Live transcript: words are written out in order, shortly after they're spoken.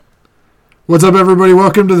What's up, everybody?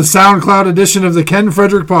 Welcome to the SoundCloud edition of the Ken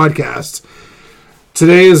Frederick Podcast.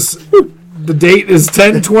 Today is... The date is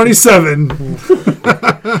 10/27.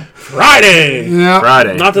 Friday! Yeah.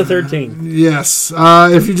 Friday. Not the 13th. Yes.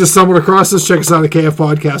 If you just stumbled across this, check us out at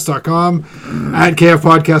kfpodcast.com, at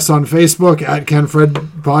kfpodcast on Facebook, at KenFred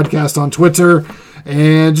Podcast on Twitter,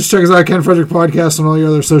 and just check us out at Ken Frederick Podcast on all your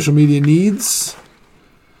other social media needs.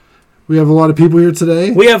 We have a lot of people here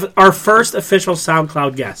today. We have our first official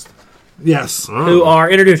SoundCloud guest. Yes. Who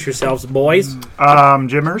are, introduce yourselves, boys.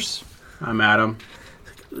 Jimmers. I'm Adam.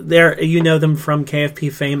 There, you know them from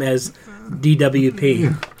KFP fame as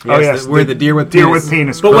DWP. Yes, we're the deer with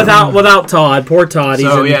penis. But without Todd. Poor Todd.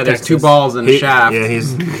 So there's Texas. two balls in the shaft. Yeah,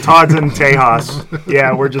 he's Todd's in Tejas.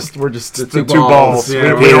 Yeah, we're just the two balls.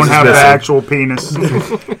 Yeah, we don't have the actual penis.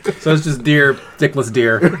 So it's just deer, dickless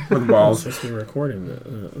deer with balls. It's supposed to be recording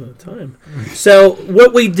the time. So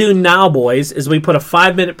what we do now, boys, is we put a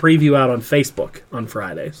 5-minute preview out on Facebook on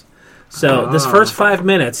Fridays. So this first 5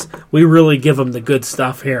 minutes, we really give them the good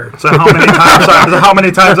stuff here. So how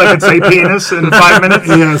many times I could say penis in 5 minutes?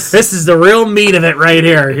 Yes. This is the real meat of it right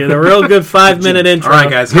here. The real good 5-minute intro. All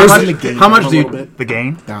right, guys. How much do you... The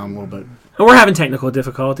game? Down a little bit. And we're having technical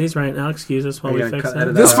difficulties right now. Excuse us while we fix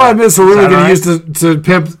that. This 5 minutes we're really going to use to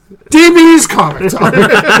pimp DB's comic talk.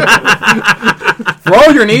 For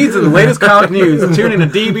all your needs of the latest comic news, tune in to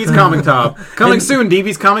DB's Comic Talk. Coming soon,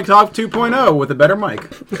 DB's Comic Talk 2.0 with a better mic.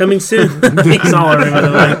 Coming soon. He's all over, by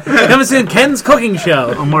the way. Coming soon, Ken's Cooking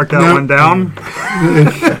Show. I'll mark that one down.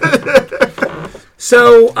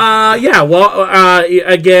 So,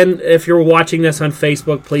 again, if you're watching this on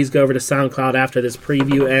Facebook, please go over to SoundCloud after this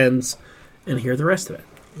preview ends and hear the rest of it.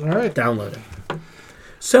 All right. Download it.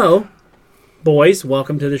 So, boys,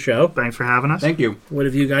 welcome to the show. Thanks for having us. Thank you. What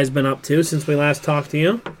have you guys been up to since we last talked to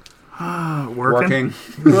you? Working.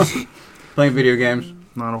 Playing video games.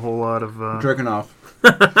 Not a whole lot of... Jerking off.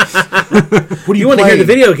 What do you want to hear the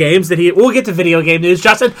video games that he... We'll get to video game news.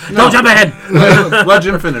 Justin, don't jump ahead. Let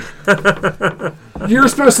Jim finish. You're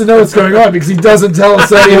supposed to know what's going on because he doesn't tell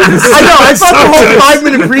us any of this. I know. I thought the whole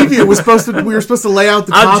 5-minute preview was we were supposed to lay out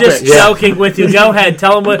the I'm topic. just joking with you. Go ahead.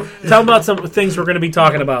 Tell them about some things we're going to be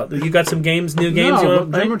talking about. You got some games, new games you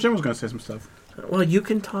want to play? Jim was going to say some stuff. Well, you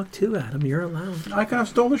can talk too, Adam. You're allowed. I kind of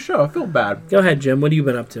stole the show. I feel bad. Go ahead, Jim. What have you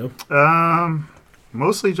been up to?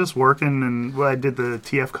 Mostly just working, and I did the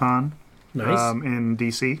TFCon in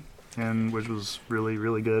DC, and which was really,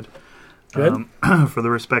 really good. Good. For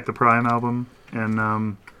the Respect the Prime album.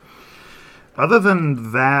 And other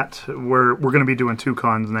than that, we're going to be doing 2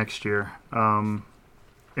 cons next year, in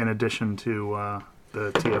addition to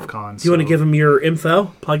the TFCon. Do you want to give them your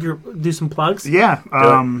info? Do some plugs? Yeah.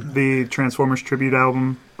 The Transformers Tribute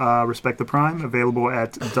album, Respect the Prime, available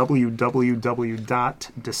at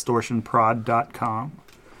www.distortionprod.com.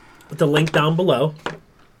 With the link down below.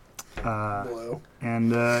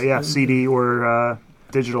 And CD or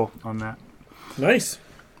digital on that. Nice.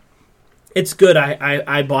 It's good.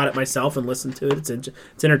 I bought it myself and listened to it. It's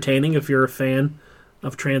entertaining if you're a fan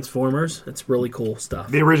of Transformers. It's really cool stuff.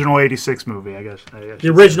 The original 86 movie, I guess. The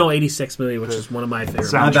original 86 movie, which is one of my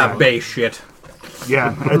favorites. Not that Bay shit.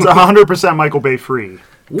 Yeah, it's 100% Michael Bay free.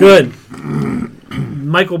 Good.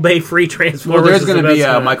 Michael Bay free Transformers. Well, there's going to be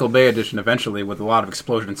a Michael Bay edition eventually with a lot of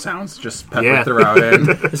explosion sounds just peppered throughout it.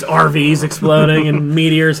 There's RVs exploding and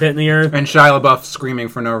meteors hitting the earth. And Shia LaBeuf screaming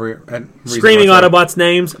for no reason. Screaming Autobots'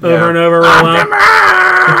 names over and over.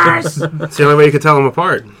 It's the only way you could tell them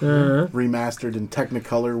apart. Remastered in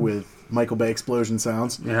Technicolor with Michael Bay explosion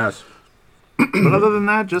sounds. Yes. But other than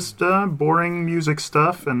that, just boring music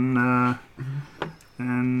stuff and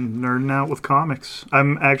nerding out with comics.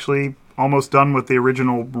 I'm actually almost done with the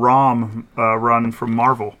original ROM run from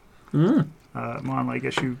Marvel. I'm on like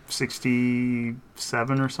issue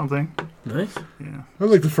 67 or something. Nice. Yeah. I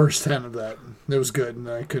like the first 10 of that. It was good, and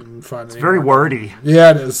I couldn't find it. It's very wordy.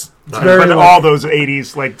 Yeah, it is. It's very but all those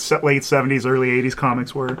 80s, like late 70s, early 80s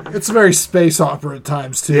comics were. It's very space opera at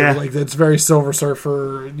times, too. Yeah. Like, it's very Silver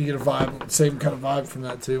Surfer, and you get a vibe, same kind of vibe from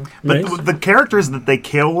that, too. But Nice. the characters that they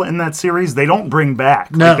kill in that series, they don't bring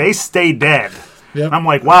back. No. Like, they stay dead. Yep. I'm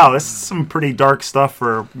like, wow, this is some pretty dark stuff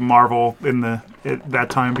for Marvel in that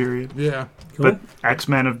time period. Yeah. Cool. But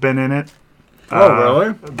X-Men have been in it.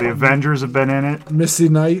 Really? The Avengers have been in it. Misty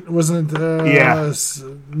Knight, wasn't it? Yeah.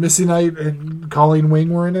 Misty Knight and Colleen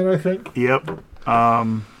Wing were in it, I think. Yep. All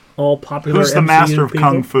all popular. Who's the MCU master of people.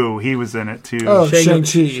 Kung Fu? He was in it too. Oh, Shang-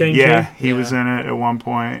 Shang-Chi. Shang-Chi. yeah, he was in it at one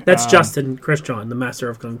point. That's Justin Christian, the master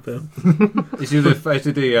of Kung Fu. Is he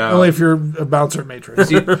the Only if you're a bouncer Matrix.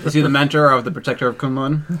 is he the mentor of the protector of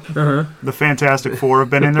Kunlun? The Fantastic Four have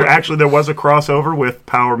been in there. Actually, there was a crossover with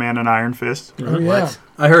Power Man and Iron Fist. Oh, yeah.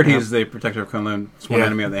 I heard he's the protector of Kunlun, sworn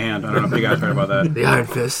enemy of the hand. I don't know if you guys heard about that. The Iron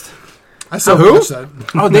Fist. I still who? watch that.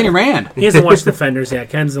 Oh, Danny Rand. He hasn't watched Defenders yet.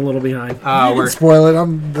 Ken's a little behind. We're Spoil it.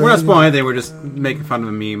 we're not spoiling anything. We're just making fun of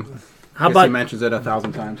a meme. How He about mentions it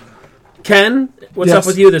 1,000 times. Ken? What's Yes. up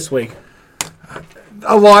with you this week?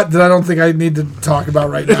 A lot that I don't think I need to talk about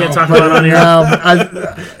right now. Can't talk about it on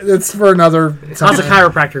here. It's for another time. How's a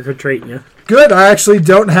chiropractor treating you? Good. I actually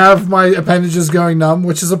don't have my appendages going numb,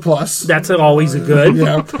 which is a plus. That's always a good.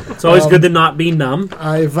 Yeah. It's always good to not be numb.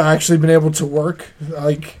 I've actually been able to work,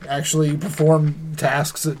 actually perform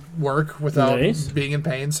tasks at work without Nice. being in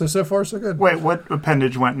pain. So far, so good. Wait, what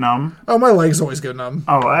appendage went numb? Oh, my legs always go numb.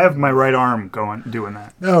 Oh, I have my right arm doing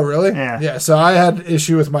that. Oh, really? Yeah. Yeah, so I had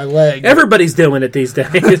issue with my leg. Everybody's doing it these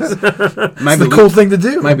days. Might It's be the cool thing to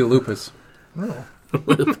do. Might be lupus.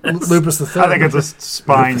 Lupus the third. I think it's a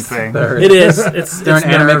spine thing. It is. It's There an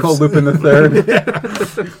anime nerves. called Lupin the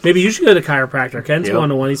Third. Maybe you should go to chiropractor. Ken's Yep. going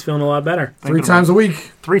to one. He's feeling a lot better. 3 times a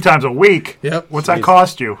week. 3 times a week? Yep. What's that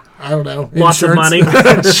cost you? I don't know. Lots of Insurance.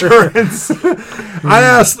 money. Insurance. I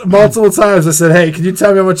asked multiple times. I said, "Hey, can you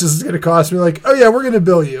tell me how much this is going to cost me?" Like, "Oh yeah, we're going to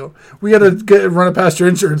bill you. We got to run it past your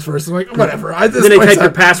insurance first." I'm like, "Whatever." Then they type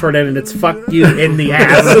your password in and it's fuck you in the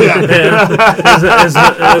ass.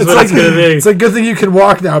 That's what it's going to be. It's a good thing you can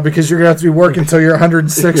walk now because you're going to have to be working until you're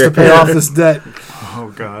 106 to pay off this debt.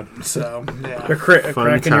 Oh, God. So, yeah. You're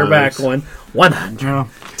cracking your back times. one. 100. Yeah.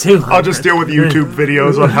 200. I'll just deal with YouTube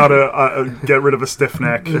videos on how to get rid of a stiff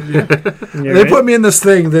neck. They put me in this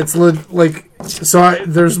thing that's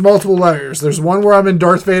there's multiple layers. There's one where I'm in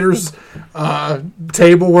Darth Vader's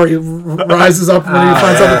table where he rises up when he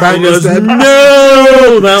finds out the bad guy's dead.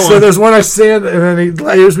 No! That So one. there's one I stand and then he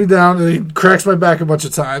layers me down and he cracks my back a bunch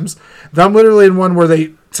of times. Then I'm literally in one where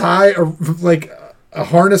they tie a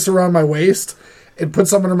harness around my waist and put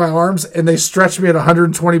some under my arms and they stretch me at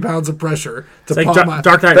 120 pounds of pressure to It's like pop my...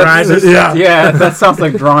 Dark Knight Rises. Yeah. Yeah, that sounds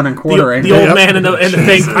like drawn and quartering. The old Yep. man in the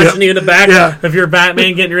thing punching you in the back Yeah. of your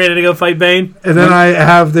Batman getting ready to go fight Bane. And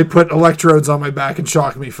then they put electrodes on my back and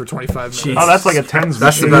shock me for 25 minutes. Jeez. Oh, that's like a TENS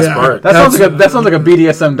That's the machine. best Yeah. part. That sounds like a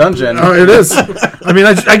BDSM dungeon. Oh, it is. I mean,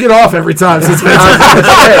 I get off every time. So it's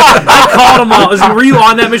I called him all. Were you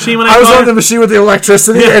on that machine when I I was called on the machine with the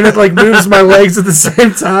electricity, and it moves my legs at the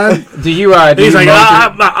same time. Do you? Do He's you like,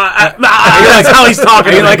 that's how he's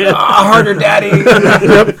talking. Are you like it. harder, daddy?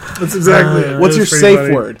 Yep, that's exactly it. What's That your was pretty safe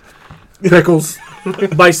funny. word? Pickles,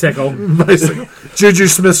 Bicycle. bicycle, Juju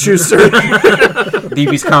Smith-Schuster,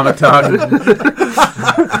 DB's comic talk.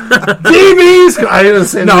 DBs. I didn't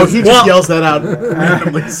say No, that. he just yells that out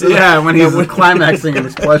randomly. So Yeah, when he's climaxing in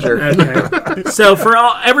his pleasure. Okay. So for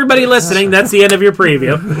everybody listening, that's the end of your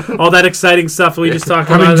preview. All that exciting stuff we just talked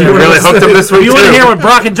about. do you Really hooked him this If week, you want to too. hear what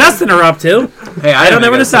Brock and Justin are up to, Hey, I don't didn't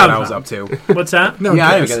know what get it sounds what I was about. up to. what's that? No, Yeah,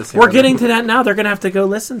 I didn't cares. get to see We're it. getting to that now. They're going to have to go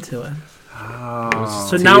listen to it. Oh,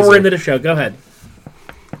 So now we're into the show. Go ahead.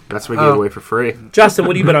 That's what we gave away for free. Justin,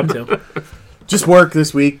 what have you been up to? just work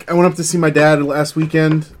this week. I went up to see my dad last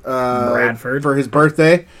weekend Bradford. for his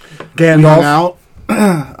birthday. We hung Gandalf.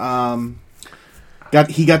 out.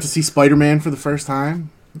 He got to see Spider-Man for the first time.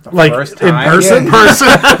 Like First in time. person. Yeah.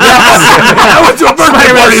 I went to a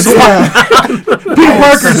birthday party. Peter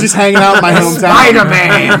Parker's just hanging out in my hometown.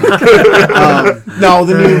 Spider-Man! No,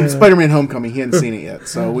 the new Spider-Man Homecoming. He hadn't seen it yet,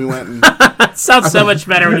 so we went and Sounds so much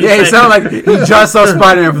better when you Yeah, say it sounded like he just saw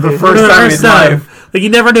Spider-Man for the first time in his life. Like you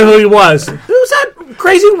never knew who he was. Who's that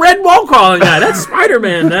crazy red wall crawling guy? That's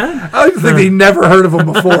Spider-Man, man. I don't think he never heard of him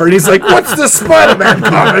before, and he's like, "What's this Spider-Man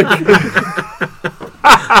comic?"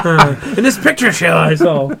 In this picture show I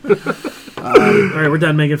saw. All right, we're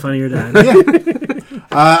done making fun of your dad.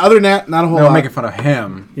 other than that, not a whole No, lot. making fun of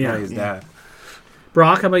him. Yeah. Yeah, he's dad.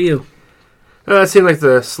 Brock, how about you? It seemed like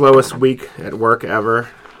the slowest week at work ever.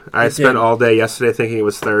 I It spent did. all day yesterday thinking it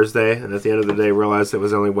was Thursday, and at the end of the day realized it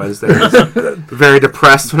was only Wednesday. I was very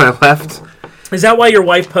depressed when I left. Is that why your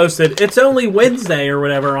wife posted, it's only Wednesday or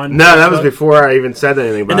whatever on No, that was Facebook? before I even said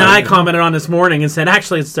anything about And then I it. commented on this morning and said,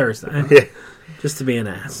 actually, it's Thursday. Yeah. Just to be an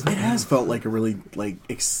ass. It has felt like a really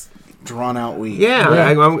drawn out week. Yeah,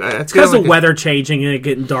 it's Because like the weather changing and it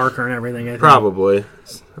getting darker and everything. I think. probably.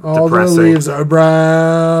 All Depressing. the leaves are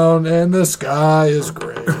brown and the sky is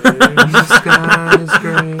gray.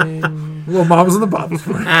 Little moms and the bottoms.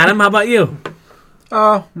 Adam, how about you?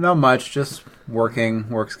 Oh, not much. Just working.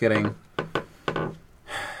 Work's getting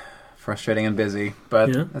frustrating and busy, but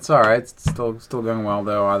Yeah. it's all right. It's still going well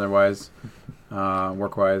though. Otherwise,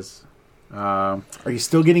 work-wise, Are you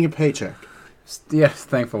still getting a paycheck? yes,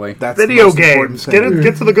 thankfully. That's the Video most important games. thing.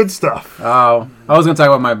 Get to the good stuff. Oh, I was going to talk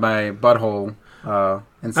about my butthole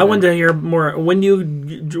incident. I wanted to hear more. When you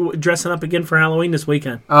dressing up again for Halloween this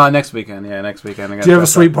weekend? Next weekend. Yeah, next weekend. Do you have a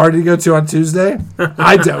sweet party to go to on Tuesday?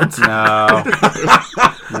 I don't.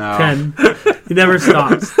 No. Ken, he never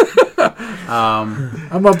stops.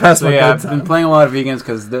 I'm up past So my yeah, I've bedtime. been playing a lot of vegans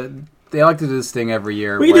because they like to do this thing every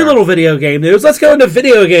year. We can do a little video game news. Let's go into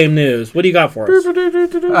video game news. What do you got for us?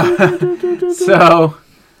 So,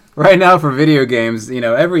 right now for video games,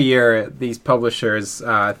 every year these publishers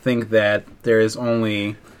think that there is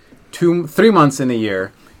only 3 months in the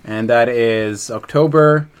year, and that is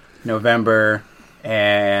October, November,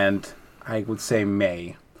 and I would say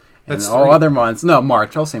May. And That's all 3. other months, no,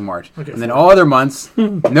 March. I'll say March. Okay, and then all other months,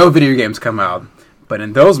 no video games come out. But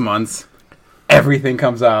in those months, everything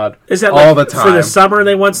comes out Is that all like the time. for the summer?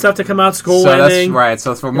 They want stuff to come out. School So ending. that's right.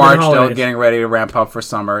 So for then March, they're holidays. getting ready to ramp up for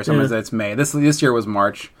summer. Sometimes Yeah. it's May. This year was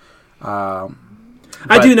March. I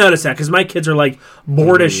But- do notice that because my kids are like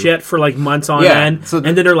bored as shit for like months on Yeah, end, so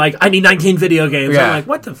and then they're like, "I need 19 video games." Yeah. I'm like,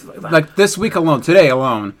 "What the?" Like this week alone, today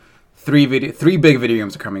alone, three big video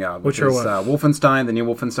games are coming out. Which are what? Wolfenstein, the new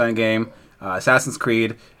Wolfenstein game, Assassin's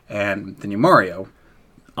Creed, and the new Mario.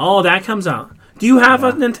 Oh, that comes out. Do you have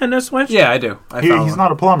a Nintendo Switch? Yeah, I do. He's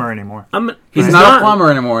not a plumber anymore. He's not a plumber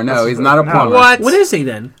anymore. No, he's not a No. plumber. What is he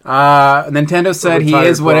then? Nintendo said he retired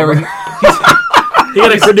is whatever. He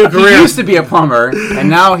got a new He career. used to be a plumber, and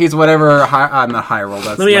now he's whatever. Not high roll.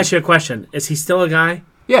 That's Let me like- ask you a question: is he still a guy?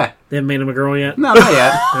 Yeah. They haven't made him a girl yet. No, not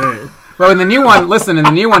yet. All right. Well, in the new one, listen. In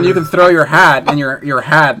the new one, you can throw your hat, and your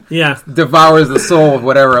hat Yeah. devours the soul of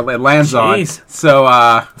whatever it lands Jeez. on. So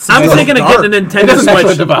I'm it's thinking of dark. getting a It Nintendo doesn't actually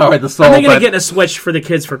Switch. devour the soul. I'm thinking but of getting a Switch for the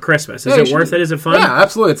kids for Christmas. Is Yeah, you it worth should- it? Is it fun? Yeah,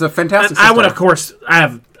 absolutely. It's a fantastic. I want, system. of course, I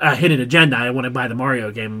have a hidden agenda. I want to buy the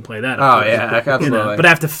Mario game and play that. of Oh course. yeah, absolutely. You know, but I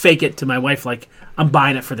have to fake it to my wife like I'm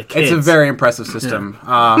buying it for the kids. It's a very impressive system.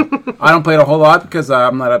 I don't play it a whole lot because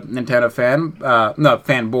I'm not a Nintendo fan. No,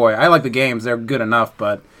 fanboy. I like the games; they're good enough.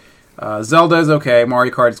 But Zelda is okay.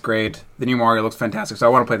 Mario Kart is great. The new Mario looks fantastic, so I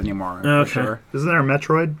want to play the new Mario Okay. for sure. Isn't there a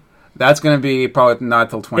Metroid? That's going to be probably not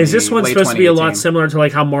till 20. Is this one late supposed to be a lot 2018. similar to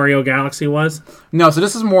like how Mario Galaxy was? No, so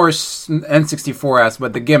this is more N64-esque,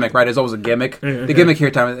 but the gimmick, right, is always a gimmick. Okay. The gimmick here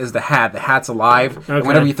time is the hat. The hat's alive, and Okay.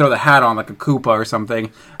 whenever you throw the hat on, like a Koopa or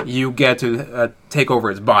something, you get to take over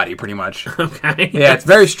its body, pretty much. Okay. Yeah, it's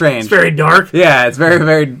very strange. It's very dark. Yeah, it's very,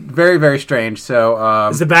 very, very, very strange. So,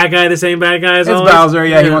 Is the bad guy the same bad guy as it's always? Bowser.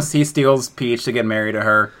 Yeah, he steals Peach to get married to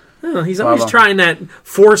her. Oh, he's always Well, trying that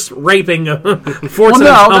forced raping. Well,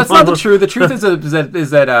 no, that's not the truth. The truth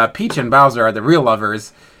is that Peach and Bowser are the real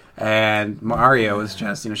lovers, and Mario is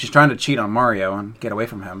just she's trying to cheat on Mario and get away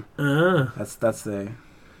from him. That's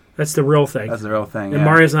the real thing. that's the real thing. And yeah.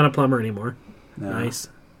 Mario's not a plumber anymore. No. Nice.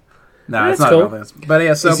 No, it's That's not cool. about this. But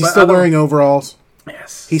yeah, so Is he but still other- wearing overalls?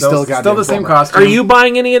 Yes, He's still got the the same plumber. costume. Are you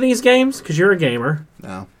buying any of these games? Because you're a gamer.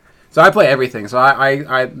 No. So I play everything. So I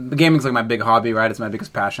the gaming's like my big hobby, right? It's my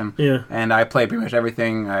biggest passion. Yeah. And I play pretty much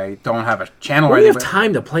everything. I don't have a channel Where or do you anything. have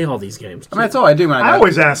time to play all these games? I mean, that's all I do when I I got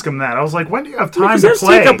always ask him that. I was like, when do you have time because to those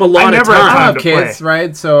play? take up a lot I of never time. have I time have to kids, play.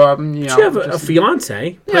 right? So You have a just-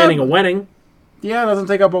 fiance planning a wedding. yeah, it doesn't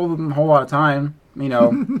take up a whole lot of time. We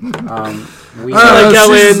So they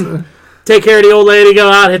go in, take care of the old lady, go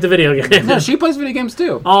out, hit the video game. Yeah, she plays video games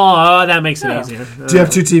too. Oh, that makes it Yeah. easier. Do you have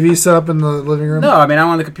 2 TVs set up in the living room? No, I mean I'm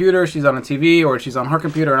on the computer, she's on the TV, or she's on her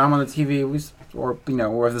computer, and I'm on the TV.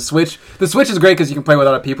 Or the Switch. The Switch is great because you can play with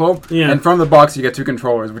other people. Yeah. And from the box you get 2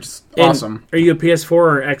 controllers, which is And awesome. Are you a PS4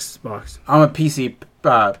 or Xbox? I'm a PC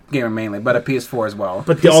gamer mainly, but a PS4 as well.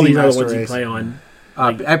 But PC all these other Master ones you Race. play on.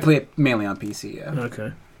 I play it mainly on PC. Yeah.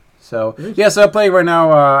 Okay. So I play right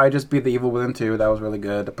now. I just beat The Evil Within 2. That was really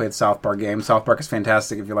good. I played South Park game. South Park is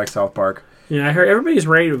fantastic if you like South Park. Yeah, I heard everybody's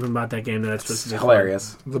raving about that game. That's supposed It's to be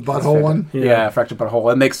hilarious. The butthole one? Yeah, Fractured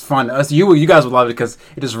Butthole. It makes fun. You guys would love it because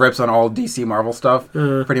it just rips on all DC Marvel stuff,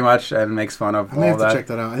 pretty much, and makes fun of I may all have to that. check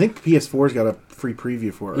that out. I think PS4's got a free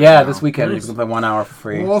preview for it. Yeah, right this now. weekend Nice. you can play 1 hour for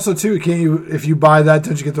free. Well, also, too, can you if you buy that,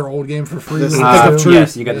 don't you get their old game for free? This with Stick it, of too? Truth.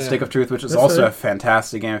 Yes, you get the Yeah. Stick of Truth, which is That's also it. a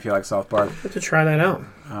fantastic game if you like South Park. Have to try that out.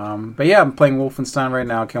 But yeah, I'm playing Wolfenstein right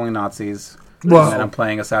now, killing Nazis. Well, And I'm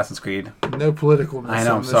playing Assassin's Creed. no politicalness. I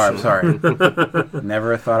know, on I'm this sorry, I'm shit. sorry.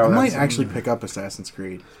 Never thought I I would. might actually pick up Assassin's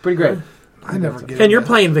Creed. Pretty great. I never get Ken, it. you're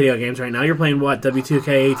playing video games right now. You're playing what?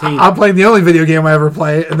 W2K18. I'm playing the only video game I ever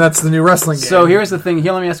play, and that's the new wrestling game. So here's the thing.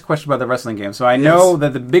 Here, let me ask a question about the wrestling game. So I know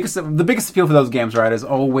that the biggest appeal for those games, right, is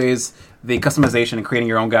always the customization and creating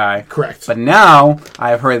your own guy. Correct. But now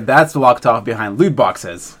I've heard that's locked off behind loot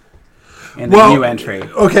boxes in the new entry.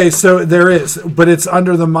 Okay, so there is, but it's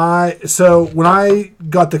under the So when I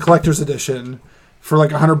got the collector's edition for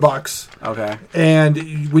like $100, Okay.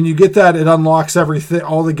 and when you get that, it unlocks everything,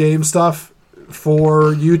 all the game stuff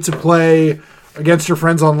for you to play against your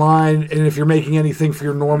friends online, and if you're making anything for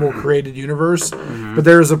your normal created universe. But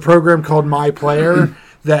there's a program called My Player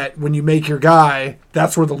that when you make your guy,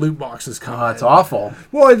 that's where the loot boxes come. Oh, that's awful.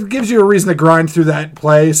 Well, it gives you a reason to grind through that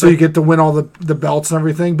play, so you get to win all the belts and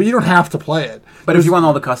everything, but you don't have to play it. But if you want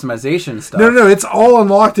all the customization stuff, No, it's all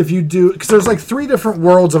unlocked if you do, because there's like 3 different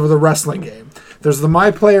worlds of the wrestling game. There's the My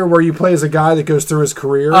Player where you play as a guy that goes through his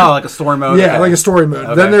career. oh, like a story mode. Yeah, Okay. like a story mode.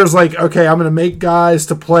 Okay. Then there's like, okay, I'm going to make guys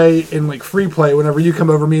to play in like free play whenever you come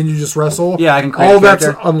over me and you just wrestle. Yeah, I can create all a that's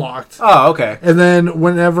character. unlocked. Oh, okay. And then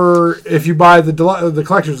if you buy the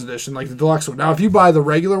collector's edition, like the deluxe one. Now, if you buy the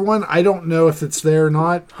regular one, I don't know if it's there or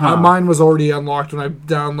not. Mine was already unlocked when I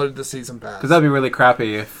downloaded the season pass. Because that'd be really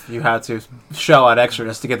crappy if you had to shell out extra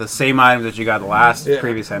just to get the same items that you got the last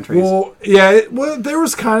previous entries. Well, yeah, there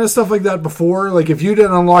was kind of stuff like that before. Like if you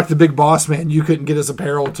didn't unlock the big boss man, you couldn't get his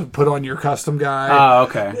apparel to put on your custom guy. Oh,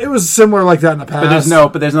 okay. It was similar like that in the past.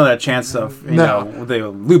 But there's no that chance of you know the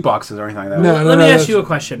loot boxes or anything like that. No. Let me ask you a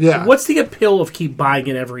question. Yeah. What's the appeal of keep buying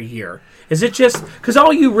it every year? Is it just because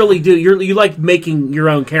all you really do you like making your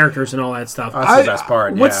own characters and all that stuff? That's the best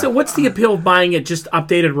part. What's the appeal of buying it? Just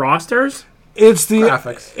updated rosters? It's the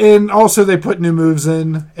graphics. And also they put new moves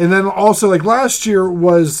in, and then also like last year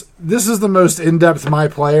this is the most in-depth My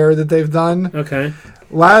Player that they've done. Okay.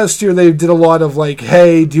 Last year they did a lot of like,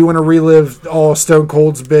 hey, do you want to relive all Stone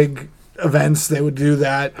Cold's big events? They would do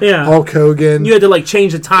that. Yeah. Hulk Hogan. You had to like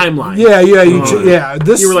change the timeline. Yeah.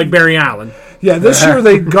 You were like Barry Allen. Yeah, this year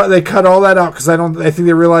they cut all that out because I think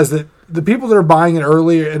they realized that the people that are buying it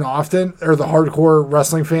early and often are the hardcore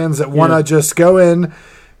wrestling fans that want to just go in,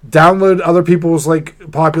 download other people's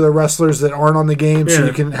like popular wrestlers that aren't on the game, so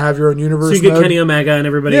you can have your own universe. So you get mode. Kenny Omega and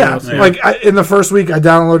everybody else. Yeah. Like in the first week, I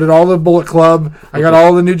downloaded all the Bullet Club. I got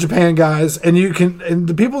all the New Japan guys, and and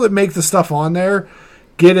the people that make the stuff on there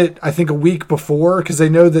get it. I think a week before because they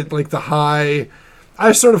know that like the high.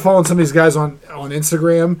 I started following some of these guys on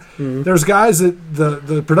Instagram. Mm-hmm. There's guys that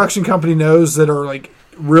the production company knows that are like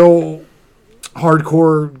real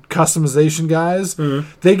hardcore customization guys. Mm-hmm.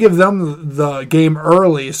 They give them the game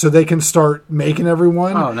early so they can start making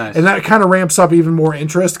everyone. Oh, nice. And that kind of ramps up even more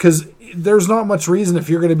interest because there's not much reason if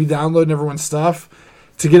you're going to be downloading everyone's stuff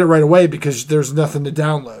to get it right away because there's nothing to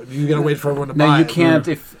download. You got to wait for everyone to buy it. No, you can't.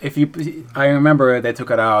 If you, I remember they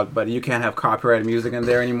took it out, but you can't have copyrighted music in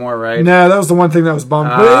there anymore, right? No, that was the one thing that was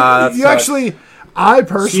bummed. But you actually, I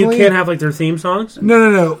personally, so you can't have like their theme songs.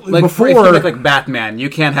 No. Like before, if you make like Batman, you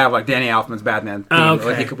can't have like Danny Elfman's Batman theme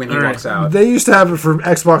when he walks out. They used to have it for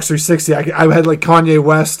Xbox 360. I had like Kanye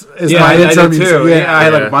West as my I intro did music. too. Yeah, I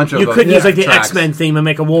had like a bunch of. You couldn't use like the tracks. X-Men theme and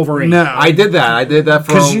make a Wolverine. No, I did that. I did that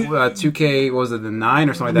for 2K. What was it, the 9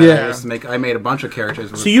 or something like that? Yeah. I made a bunch of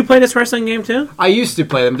characters. So you play this wrestling game too? I used to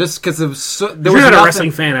play them just because it was so. You're not a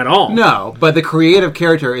wrestling fan at all. No, but the creative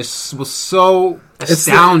character was so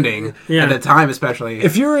astounding at the time, especially.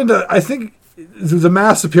 If you're into, I think the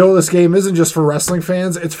mass appeal of this game isn't just for wrestling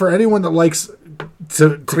fans; it's for anyone that likes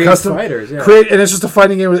to create custom fighters, create, and it's just a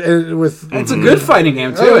fighting game with it's a good fighting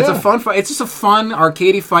game too. It's a fun fight. It's just a fun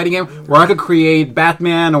arcadey fighting game where I could create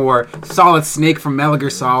Batman or Solid Snake from Metal Gear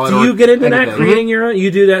Solid. Do you get into that creating your own? You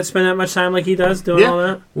do that? Spend that much time like he does doing all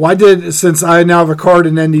that? Well, I did since I now have a card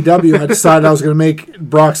in NDW. I decided I was going to make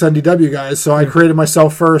Brock's NDW guys, so I created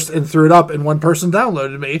myself first and threw it up, and one person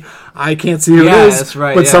downloaded me. I can't see who it is, that's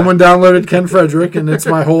right, but someone downloaded Ken Frederick, and it's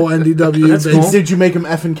my whole NDW. That's base. cool. Did you make him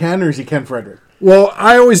effing Ken or is he Ken Frederick? Well,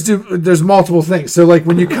 I always do. There's multiple things. So, like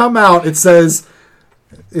when you come out, it says,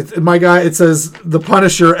 it says the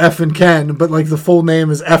Punisher Effin' Ken, but like the full name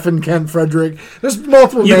is Effin' Ken Frederick. There's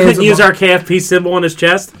multiple You names. couldn't use our KFP symbol on his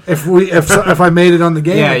chest? If I made it on the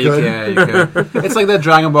game, Yeah, I you could. can. It's like the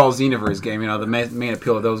Dragon Ball Xenoverse game. You know, the main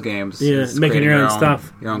appeal of those games. Yeah, is making creating your own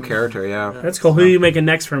stuff. your own character. Yeah, That's cool. Who are you making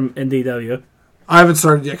next from NDW? I haven't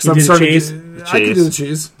started yet because You I'm do the starting. cheese? I can do the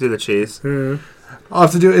cheese. Do the cheese. I'll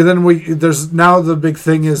have to do it. And then there's now the big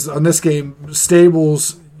thing is on this game,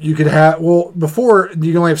 stables, you could have, before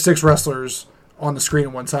you can only have 6 wrestlers on the screen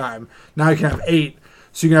at one time. Now you can have 8.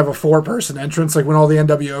 So you can have a 4-person entrance, like when all the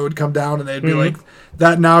NWO would come down and they'd be like,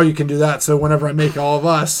 that now you can do that. So whenever I make all of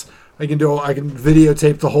us, I can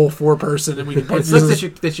videotape the whole 4-person, and we can. It's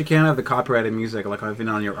just that you can't have the copyrighted music like even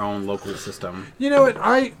on your own local system. You know what?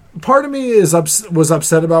 Part of me was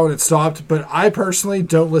upset about when it stopped, but I personally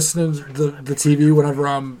don't listen to the TV whenever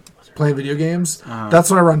I'm playing video games. That's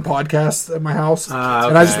when I run podcasts at my house, and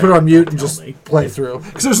I just put it on mute and just play through.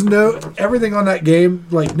 Because there's everything on that game,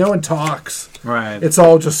 like no one talks. Right. It's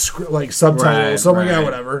all just like subtitles. Right, So I'm like, right.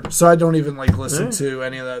 whatever. So I don't even like listen to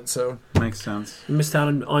any of that. So Makes sense. You missed out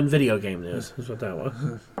on video game news. Is what that was.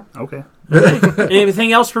 Okay.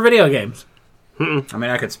 Anything else for video games? I mean,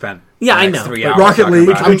 I could spend Yeah, the I next know. 3 but hours Rocket talking League,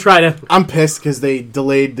 about We it. try to. I'm pissed because they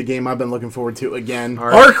delayed the game I've been looking forward to again.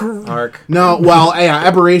 Arc. No, well, yeah,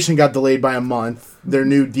 Aberration got delayed by a month. Their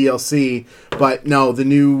new DLC, but no, the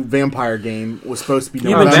new vampire game was supposed to be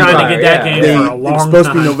You've November. been trying to get that Yeah. game They, for a it was long supposed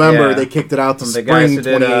to be time. November. Yeah. They kicked it out to From the guys spring who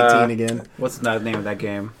did, 2018 again. What's the name of that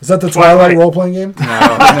game? is that the Twilight role-playing game?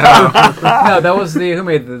 No, that was they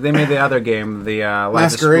made the other game, the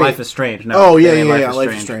Masquerade. Life is Strange. No, Oh yeah, they made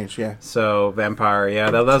Life is Strange. Yeah, So Vampire,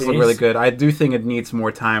 yeah, that does look Jeez. really good. I do think it needs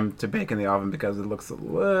more time to bake in the oven because it looks a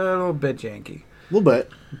little bit janky. a little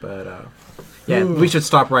bit. But yeah, we should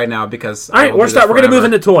stop right now because All right, we're going to move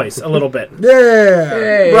into toys a little bit.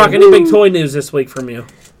 Yeah. Brock, any big toy news this week from you?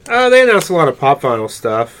 They announced a lot of Pop Vinyl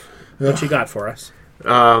stuff. What you got for us?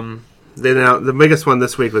 The biggest one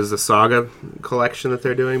this week was the Saga collection that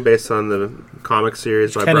they're doing, based on the comic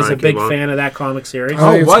series by Ken Brian is a big K. Vaughan. fan of that comic series.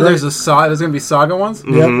 Oh, it's what? great. There's going to be Saga ones?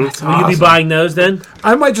 Yep. Will you be buying those then?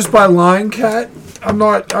 I might just buy Lion Cat. I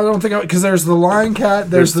don't think because there's the Lion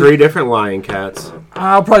Cat. There's 3 different Lion Cats.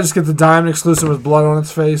 I'll probably just get the Diamond exclusive with blood on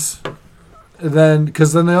its face.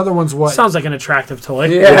 Because then the other one's what? Sounds like an attractive toy.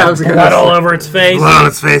 Yeah, I was gonna Blood say. all over its face. Blood on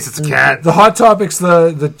its face, it's a cat. The Hot Topic's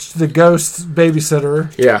the ghost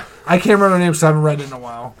babysitter. Yeah. I can't remember the name because I haven't read it in a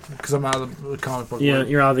while because I'm out of the comic book. Yeah, world.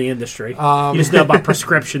 you're out of the industry. You just know about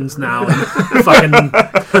prescriptions now and fucking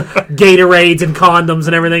Gatorades and condoms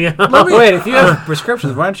and everything else. Wait, if you have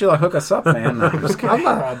prescriptions, why don't you hook us up, man? No, I'm just kidding. I'm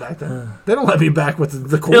not allowed back then. They don't let me back with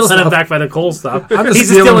the cool He'll let him stuff. back by the cool stuff. I'm just He's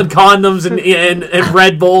just stealing stealing- condoms and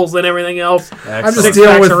Red Bulls and everything else. I'm just 6 dealing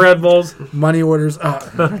packs with of Red Bulls. money orders.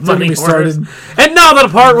 Money Money orders. started. And now the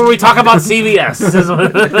part where we talk about CVS.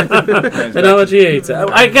 And how much he eats.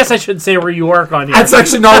 I guess I shouldn't say where you work on here. That's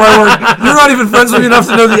actually not where I work. You're not even friends with me enough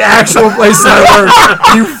to know the actual place I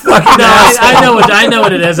work. You fucking No, asshole. I know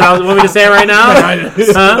what it is. Want me to say it right now? Want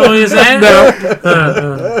me to say it?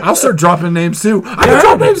 No. I'll start dropping names too. I can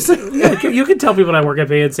drop names too. Yeah, you can tell people I work at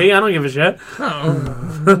PNC. I don't give a shit.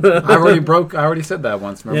 I already said that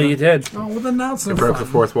once, remember? Yeah, you did. Oh, well, then now it's no Broke the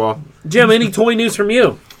fun. 4th wall. Jim, any toy news from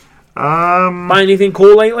you? Buy anything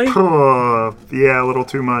cool lately? Yeah, a little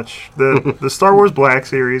too much. The Star Wars Black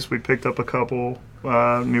series, we picked up a couple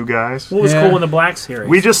new guys. What was Yeah. cool in the Black series?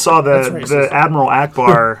 We just saw That's the racist. Admiral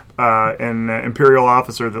Akbar, an Imperial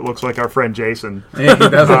officer that looks like our friend Jason, Yeah, he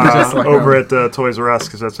does look just like over him. at Toys R Us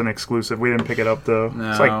because that's an exclusive. We didn't pick it up though. No.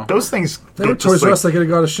 It's like those things. They were get just Toys R like- Us. They could have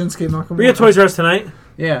got a Shinsuke Nakamura. we at Toys R Us tonight.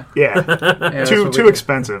 Yeah. Yeah, Yeah, that's too what too we did.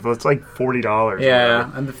 expensive. It's like $40.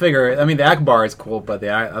 Yeah, and the figure, I mean, the Akbar is cool, but the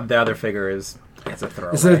other figure it's a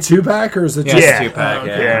throwaway. Is it a 2-pack or is it Yeah, just? it's a 2-pack,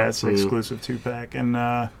 yeah. Yeah, it's an exclusive 2-pack, and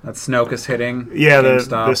That Snoke is hitting. yeah, the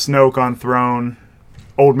GameStop. Snoke on throne,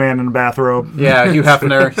 old man in a bathrobe. Yeah, Hugh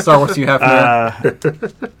Hefner, Star Wars Hugh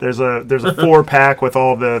Hefner. There's a 4-pack with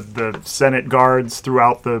all the Senate guards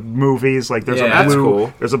throughout the movies. Like there's Yeah, a that's blue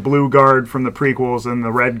cool. there's a blue guard from the prequels and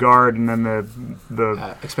the red guard, and then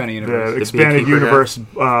the Expanded the Universe. expanded Beekeeper universe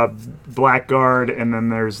black guard, and then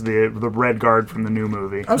there's the red guard from the new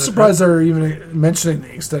movie. I'm surprised they're even mentioning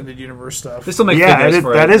the extended universe stuff. They still make Yeah, figures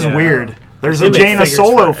for that it, is yeah. weird. There's They a make Jaina figures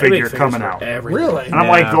Solo for- they make figure figures coming for out. everything. Really? And I'm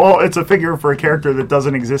Yeah. like, oh, it's a figure for a character that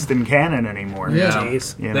doesn't exist in canon anymore. Yeah.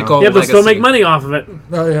 Jeez. You They know? call Yeah, it but still legacy. make money off of it.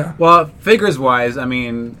 Oh yeah. Well, figures-wise, I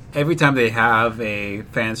mean, every time they have a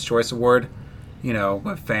Fans' Choice Award, you know,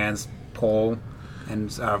 where fans poll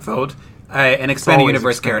and vote, an expanded always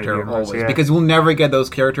universe expanded character, universe, always. yeah. Because we'll never get those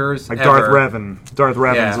characters Like ever. Darth Revan. Darth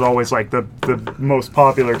Revan Yeah. is always like the most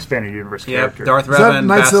popular expanded universe Yep, character. Darth Is that Revan,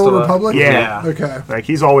 Knights of the Old Bastila. Republic? Yeah. Okay. Like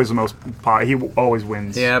he's always the most. He always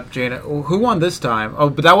wins. Yep, Jaina. Who won this time? Oh,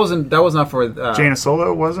 but that was not for. Jaina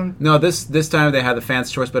Solo wasn't. No, this time they had the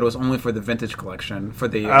Fans' Choice, but it was only for the vintage collection for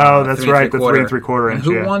the. Oh, that's 3 right, the 3 3/4. 3/4 And inch.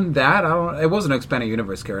 who yeah. won that? I don't. It wasn't an expanded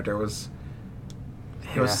universe character. It was.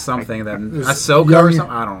 It was Yeah, something that was Ahsoka or young-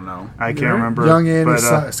 something. I don't know. I can't remember. Young Annie but,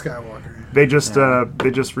 Skywalker. they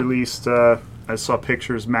just released I saw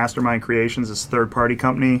pictures. Mastermind Creations, this third-party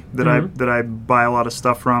company that I buy a lot of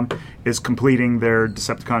stuff from, is completing their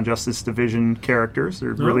Decepticon Justice Division characters.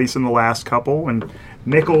 They're releasing the last couple, and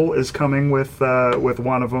Nickel is coming with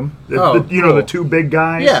one of them. The two big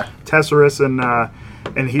guys, Tesserus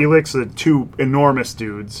and Helix, the two enormous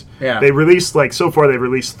dudes. Yeah. They released so far they've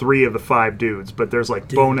released 3 of the 5 dudes, but there's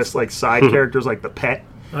bonus side characters like the pet.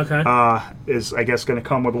 Okay. Is I guess going to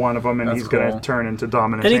come with one of them, and he's going to turn into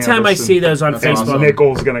Dominus. Anytime I see those on Facebook, awesome.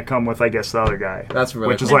 Nickel's going to come with I guess the other guy. That's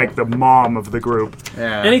really which cool. is the mom of the group.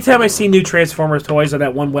 Yeah. Anytime I see new Transformers toys on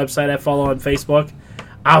that one website I follow on Facebook,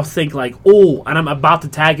 I'll think and I'm about to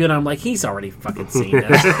tag you, and I'm like, he's already fucking seen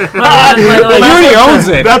this. He already owns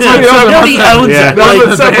it. That's what he owns it. That's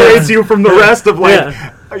what separates you from the rest of when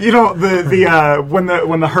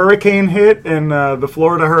the hurricane hit and the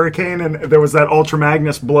Florida hurricane, and there was that Ultra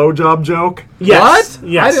Magnus blowjob joke. Yes. What?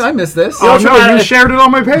 Yes. I missed this. Oh no, you shared it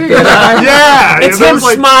on my page. Yeah, it's him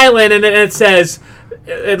smiling, and it says,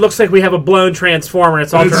 "It looks like we have a blown Transformer."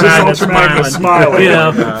 It's Ultra Magnus smiling.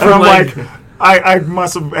 From I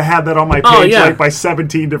must have had that on my page by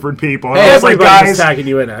 17 different people. And Hey, I was everybody's tagging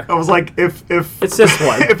you in there. I was like, if it's this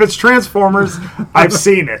one, if it's Transformers, I've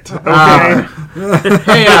seen it. Okay.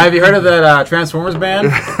 Hey, have you heard of that Transformers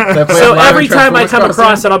band? So every time I come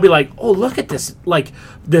across it, I'll be like, "Oh, look at this!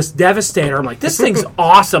 This Devastator." I'm like, "This thing's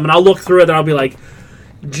awesome!" And I'll look through it, and I'll be like,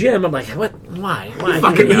 Jim, I'm like, what? Why?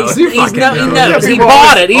 He knows. He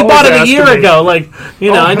bought it. He bought it a year ago.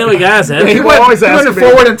 I know he has it. He went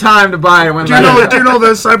forward in time to buy it. Do you know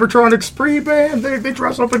the Cybertronic Spree band? They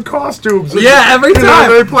dress up in costumes. Yeah, every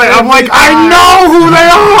time they play. I'm like, I know who they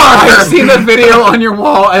are. I've seen the video on your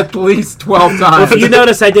wall at least 12 times. Well, if you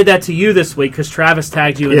notice, I did that to you this week because Travis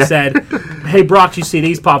tagged you and said, "Hey, Brock, you see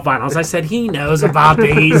these pop vinyls?" I said, "He knows about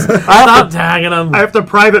these. Stop tagging them." I have to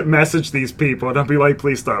private message these people, and I'll be like,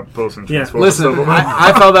 "Please stop posting." Listen,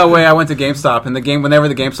 I felt that way. I went to GameStop, and whenever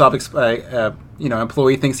the GameStop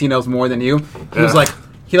employee thinks he knows more than you,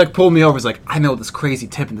 he pulled me over. He's like, "I know this crazy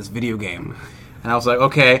tip in this video game." And I was like,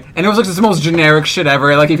 okay. And it was this most generic shit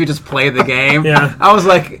ever. If you just play the game. Yeah. I was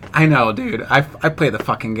like, I know, dude. I play the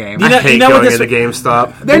fucking game. I hate going into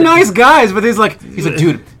GameStop. They're nice guys, but he's like,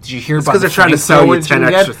 dude, did you hear about because they're trying to sell you 10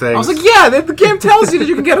 extra things. I was like, yeah, the game tells you that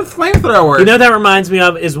you can get a flamethrower. You know that reminds me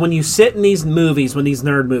of is when you sit in these movies, when these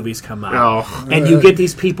nerd movies come out, and you get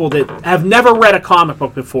these people that have never read a comic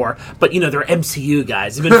book before, but they're MCU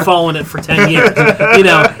guys. They've been following it for 10 years,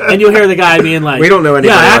 and you'll hear the guy being like, we don't know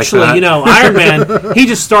anybody like that. Iron Man, he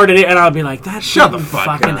just started it, and I'll be like, that didn't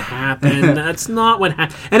fucking happen. That's not what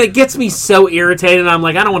happened. And it gets me so irritated. I'm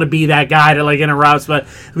like, I don't want to be that guy to interrupt, but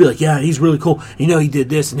I'll be like, yeah, he's really cool. He did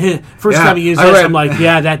this, and first time he used this, I'm like,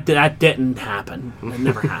 yeah, that didn't happen. It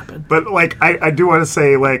never happened. But I do want to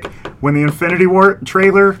say, when the Infinity War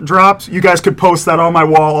trailer drops, you guys could post that on my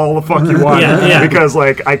wall all the fuck you want. Because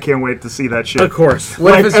I can't wait to see that shit. Of course.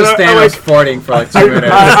 What if it's just Thanos farting for 2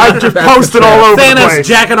 minutes? I just post it all over the place. Thanos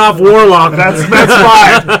jacking off Warlock. That's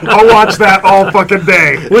fine. I'll watch that all fucking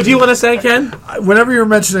day. What do you want to say, Ken? Whenever you were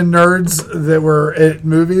mentioning nerds that were at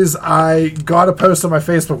movies, I got a post on my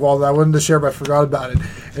Facebook wall that I wanted to share, but I forgot about it.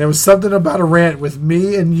 And it was something about a rant with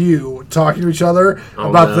me and you talking to each other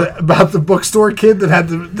about the bookstore kid that had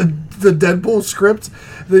the Deadpool script.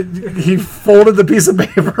 He folded the piece of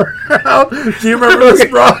paper out. Do you remember this,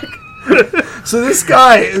 Brock? So this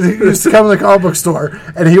guy used to come to the comic book store,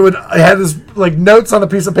 and he had his notes on a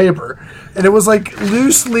piece of paper, and it was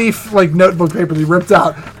loose leaf notebook paper that he ripped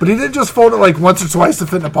out, but he didn't just fold it once or twice to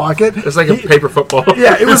fit in a pocket. It's like a paper football.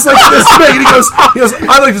 Yeah, it was this big, and he goes,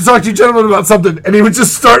 "I'd like to talk to you gentlemen about something," and he would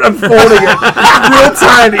just start unfolding it real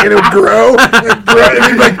tiny, and it would grow and grow, and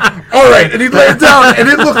he'd be like, "All right," and he'd lay it down, and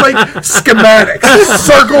it looked like schematics,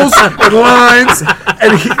 circles and lines,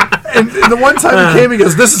 and the one time he came, he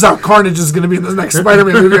goes, "This is how Carnage is going to be in the next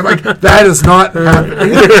Spider-Man movie." I'm like, "That is not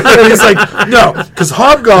happening." And he's like, "No, because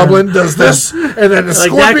Hobgoblin does this, and then the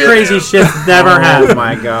Scorpion." That crazy shit never happened. Oh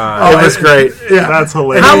my god, it was great. Yeah, that's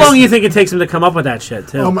hilarious. How long do you think it takes him to come up with that shit,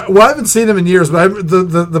 too? Well, I haven't seen him in years, but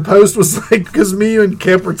the post was because me and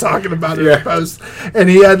Kip were talking about it in the post, and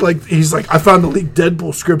he had he's like, "I found the leaked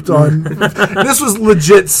Deadpool script on." This was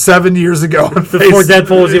legit 7 years ago before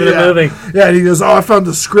Deadpool was even a movie. Yeah, and he goes, "Oh, I found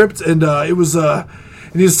the script, and it was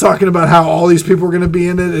and he was talking about how all these people were going to be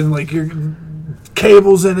in it, and your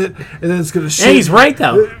cables in it, and then it's going to shoot." Hey, he's right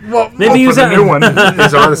though. Maybe he was a new one.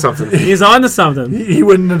 He's on to something. He's on to something. He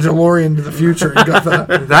went in a DeLorean to the future and got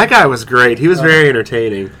that. That guy was great. He was very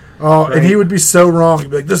entertaining. Oh, and he would be so wrong. He'd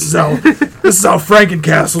be like, "This is how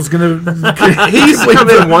Frankencastle's gonna." He used to come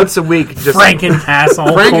in once a week. Just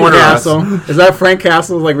Frankencastle. Frank corner us. Castle. Is that Frank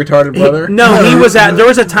Castle's like retarded brother? No, he was at. There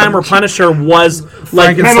was a time where Punisher was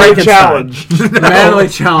like Mentally Frankenstein. challenged. Mentally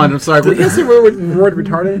challenged. I'm sorry. Did you say word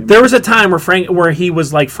retarded? There was a time where he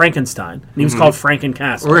was like Frankenstein. And he was called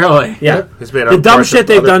Frankencastle. Really? Yeah. He's made The up dumb bunch shit of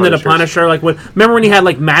they've other done to the Punishers. Punisher, like remember when he had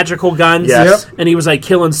like magical guns? Yes. Yep. And he was like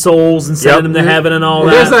killing souls and sending them to heaven and all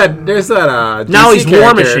There's that. that DC Now he's War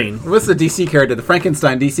character. Machine. What's the DC character? The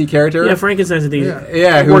Frankenstein DC character? Yeah, Frankenstein's a D.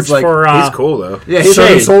 Yeah, who Works was like for He's cool though. yeah, he's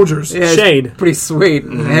Shade. Soldiers. yeah, he's Shade. pretty sweet.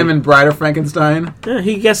 Him and Bride of Frankenstein. Yeah,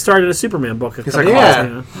 he guest starred in a Superman book. A couple like, years yeah.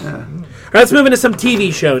 ago. All right, let's move into some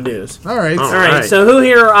TV show news. All right. All right, Right. so who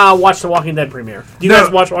here watched the Walking Dead premiere? Do you No.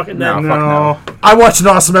 guys watch Walking Dead? No. Fuck I watched an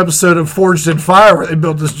awesome episode of Forged in Fire where they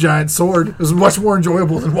built this giant sword. It was much more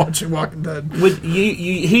enjoyable than watching Walking Dead. With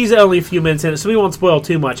he's only a few minutes in it, so we won't spoil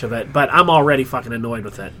too much of it. But I'm already fucking annoyed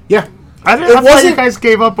with it. Yeah. I thought you wasn't- guys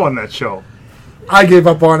gave up on that show. I gave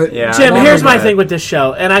up on it. Yeah. Jim, I here's my remember thing with this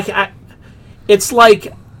show, and it's like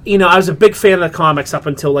I was a big fan of the comics up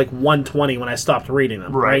until like 120 when I stopped reading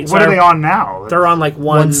them. Right? What So are they on now? They're on like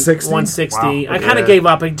 160? 160. Wow. I kind of gave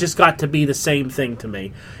up. It just got to be the same thing to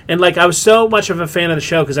me. And like I was so much of a fan of the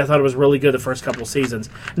show because I thought it was really good the first couple seasons.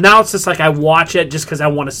 Now it's just like I watch it just because I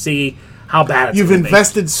want to see how bad it's You've gonna be.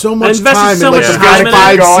 invested so much invested time so in like much the time past in it.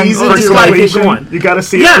 5 Going seasons. for you You're gotta like, keep completion. going. You got to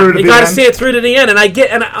see it Yeah, through to you the got to end. see it through to the end.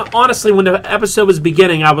 And honestly, when the episode was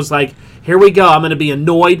beginning, I was like, "Here we go. I'm going to be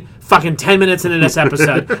annoyed." Fucking 10 minutes into this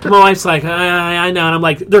episode, and my wife's like, "I know," and I'm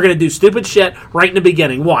like, "They're going to do stupid shit right in the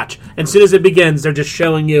beginning. Watch." And as soon as it begins, they're just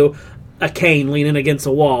showing you a cane leaning against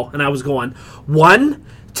a wall, and I was going 1,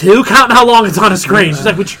 2, counting how long it's on a screen. She's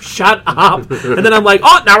like, "Would you shut up?" And then I'm like,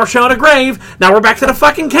 "Oh, now we're showing a grave. Now we're back to the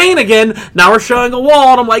fucking cane again. Now we're showing a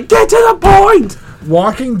wall." And I'm like, "Get to the point."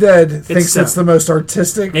 Walking Dead thinks so- it's the most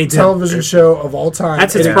artistic They do. television show of all time.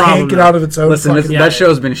 That's and its it problem, can't get though. out of its own Listen, fucking... Yeah. that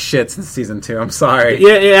show's been shit since season 2. I'm sorry.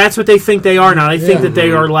 Yeah, that's what they think they are now. They think Yeah. that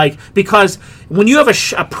they are like because when you have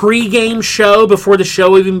a pre-game show before the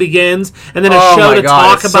show even begins, and then a Oh show my to God,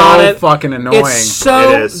 talk it's about so it, fucking annoying. it's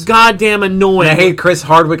so It is. goddamn annoying. And I hate Chris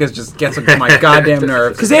Hardwick. It just gets on my goddamn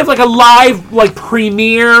nerves. because they have like a live like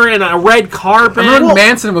premiere and a red carpet. I remember when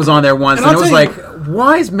Manson was on there once, and and, I'll it was tell like,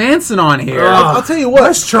 why is Manson on here? I'll tell you what.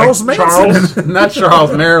 That's Charles Manson. Charles, Not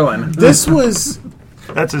Charles, Maryland. This was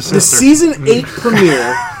that's his the sister. season 8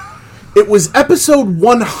 premiere. It was episode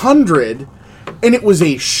 100, and it was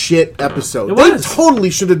a shit episode. It They was. totally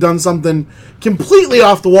should have done something completely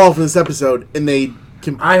off the wall for this episode, and they.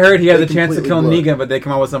 I heard he had the chance to completely kill blew it. Negan, but they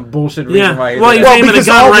come out with some bullshit reason Yeah. why. Well, He you- aiming a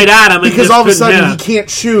gun right at him and because just all of a couldn't sudden hit he him. can't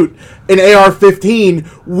shoot an AR-15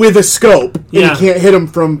 with a scope, and Yeah. he can't hit him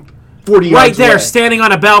from 40 right yards there, away. standing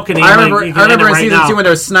on a balcony. I like, remember, you I can remember hit in it season right 2 now. when they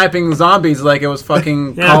were sniping zombies like it was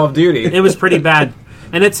fucking Yeah. Call of Duty. It was pretty bad,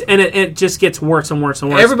 and it just gets worse and worse and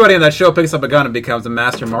worse. Everybody in that show picks up a gun and becomes a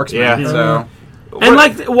master marksman. Yeah. So and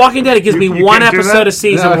like Walking Dead, it gives me You one can't do episode that? a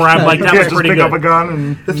season No, where I'm like, You that can't was just pretty pick good. up a gun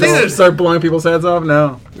and The thing that start blowing people's heads off.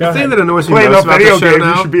 No. the thing that annoys me play most no about video the show game. You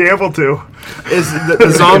now should be able to. is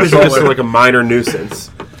the zombies are just like a minor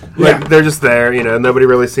nuisance. Like they're just there, nobody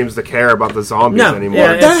really seems to care about the zombies No, anymore.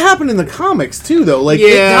 yeah, That happened in the comics too, though. Like Yeah,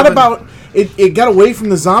 it got but- about it got away from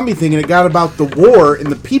the zombie thing, and it got about the war and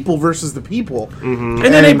the people versus the people. And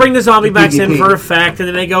then they bring the zombie backs in PvP. for effect, and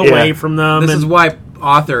then they go Yeah. away from them. This and is why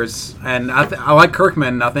authors, and I like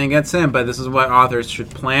Kirkman, nothing against him, but this is why authors should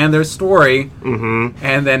plan their story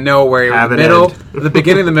and then know where Have the an middle, end. the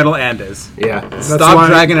beginning, the middle, end is. Yeah. Stop why-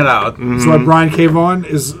 dragging it out. That's why Brian K. Vaughan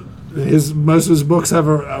is... most of his books have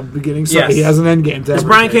a beginning, so Yes. he has an end game. To is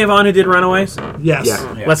Brian K. everything. Vaughan who did Runaways? Yes.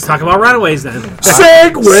 Yeah. Let's talk about Runaways then.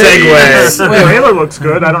 Segways. The trailer looks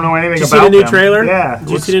good. I don't know anything Did you see about the new them. trailer? Yeah. Did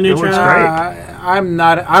you see the new it looks trailer? great. I'm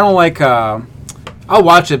not. I don't like. I'll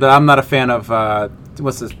watch it, but I'm not a fan of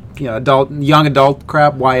what's this? Young adult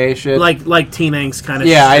crap, YA shit. Like teen angst kind of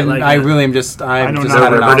yeah, shit. like I that. really am just. I I'm know just nothing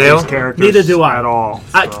over about Riverdale? these characters Neither do I. at all.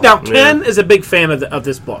 so. Now, Ken is a big fan of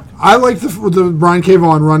this book. I like the Brian K.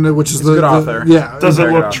 Vaughan run, which is He's a good author. Yeah. Does it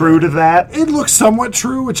Very look good. true to that? It looks somewhat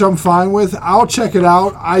true, which I'm fine with. I'll check it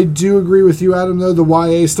out. I do agree with you, Adam, though. The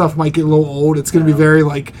YA stuff might get a little old. It's going to be very,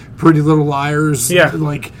 like, Pretty Little Liars. Yeah.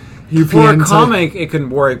 Like, For UPN. a type. comic, it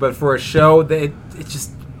can work, but for a show, it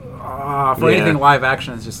just for Yeah. anything live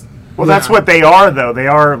action, it's just. Well, that's what they are, though. They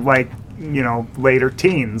are like later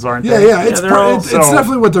teens, aren't Yeah, they? yeah. It's, they're all- it's so-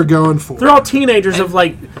 definitely what they're going for. They're all teenagers of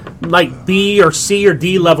like B or C or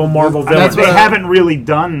D level Marvel villains. They haven't really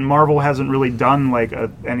done. Marvel hasn't really done like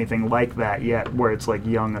anything like that yet, where it's like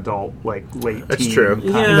young adult, like late. That's teen true. kind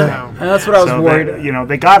of Yeah. thing. And that's what I was So worried.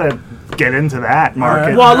 they gotta get into that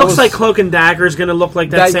market. Well, it looks like Cloak and Dagger is going to look like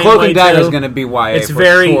that same Cloak way and Dagger too. is going to be YA. It's for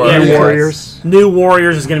very sure. yeah, Warriors. New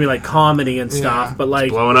Warriors is going to be like comedy and stuff, but like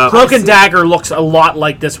blowing up. Cloak and Dagger looks a lot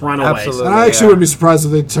like this Runaways. Absolutely. And I actually wouldn't be surprised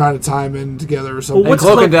if they try to tie them in together or something. Well, And what's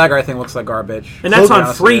Cloak Cloak- and Dagger, I think, looks like garbage. And that's To be on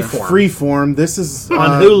honest with you. Freeform. Freeform. This is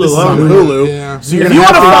On Hulu This is on only. Hulu. Yeah. So you're If gonna you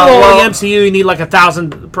want to have follow well- the MCU, you need like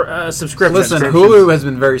 1,000 subscriptions. Listen, Hulu has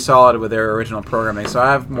been very solid with their original programming, so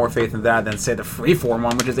I have more faith in that than, say, the Freeform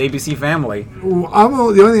one, which is ABC Family. The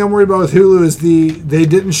only thing I'm worried about with Hulu is they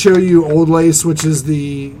didn't show you Old Lace, which is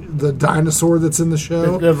the dinosaur that's in the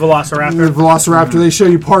show. The Velociraptor. The Velociraptor. They show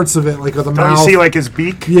you parts of it, like with the Don't you mouth. see like his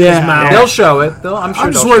beak? yeah. his mouth. They'll show it. I'm sure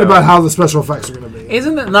I'm just they'll worried show about it. how the special effects are going to be.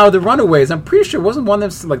 Isn't it now the Runaways? I'm pretty sure wasn't one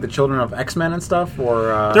of them like the children of X-Men and stuff,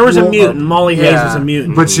 or There was a Well, mutant. Molly Hayes yeah. was a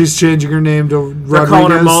mutant. But she's changing her name to They're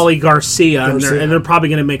calling her Rodriguez. Molly Garcia, and Garcia. they're probably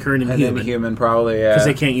going to make her an and then Inhuman Human probably. Yeah. because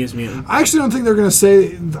they can't use mutant. I actually don't think they're going to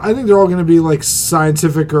say. I think they're all going to be like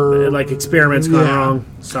scientific or Like experiments gone Yeah. wrong,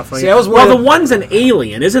 stuff like See, that. I was Well, worried- the one's an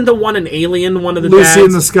alien. Isn't the one an alien? One of the Lucy dads?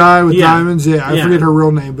 in the Sky with Yeah. diamonds. Yeah, I Yeah. forget her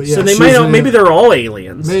real name, but yeah. So they she's might. in Maybe it. they're all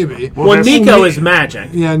aliens. Maybe. Well, this- Nico is magic.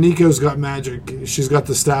 Yeah, Nico's got magic. She's got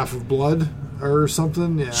the staff of blood or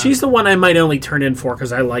something. Yeah, She's the one I might only turn in for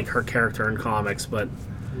because I like her character in comics. But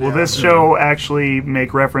Will this show actually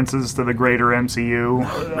make references to the greater MCU?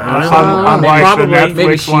 Maybe Unlike the probably. Netflix maybe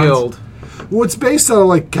ones? Shield. Well, it's based out of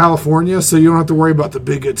like California, so you don't have to worry about the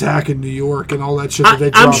big attack in New York and all that shit that they.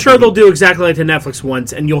 I'm drop sure in. they'll do exactly like the Netflix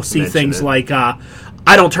ones, and you'll see Mention things it. like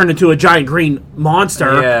I don't turn into a giant green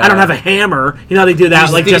monster. Yeah. I don't have a hammer. You know they do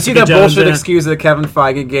that. Like Did you see Jessica that Jones bullshit did. excuse that Kevin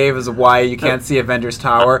Feige gave as why you can't see Avengers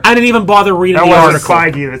Tower? I didn't even bother reading That the wasn't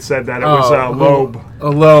article. Feige that said that. It was Loeb. A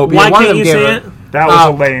Loeb. Why Yeah, one of can't them you gave see it. it? That was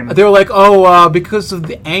a lame. They were like, because of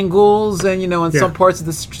the angles and, in some parts of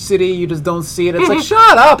the city you just don't see it. It's like,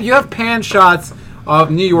 shut up. You have pan shots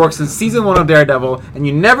of New York since season 1 of Daredevil, and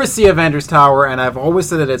you never see Avengers Tower, and I've always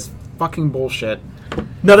said that it's fucking bullshit.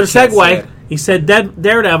 Another see segue. it. He said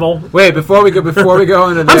Daredevil. Wait, before we go into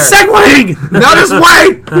I'm there. segueing! No, just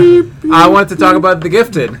wait! I wanted to talk about The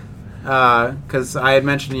Gifted. Because I had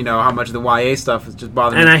mentioned, how much the YA stuff is just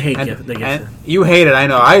bothering And me. I hate The Gifted. And you hate it, I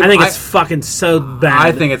know. I think it's fucking so bad.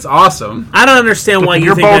 I think it's awesome. I don't understand why you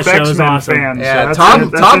You're think that both show is X-Men awesome. fans. Yeah, so Todd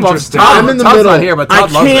loves interesting. I'm in the Todd's middle. not here, but I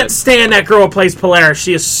Todd loves can't it. stand that girl who plays Polaris.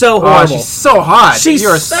 She is so Oh, horrible. she's so hot. She's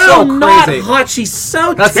You're so not crazy. hot. She's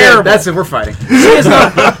so That's terrible. it. That's it. We're fighting. She is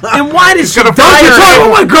not. And why did she gonna dye fight her you. hair?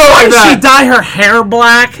 Oh my God, Why like did she that. dye her hair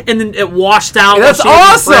black and then it washed out? That's when she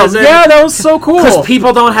was in awesome. prison? Yeah, that was so cool. Because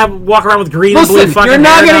people don't walk around with green and blue Listen, fucking you're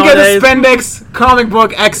not hair gonna get a nowadays. spandex comic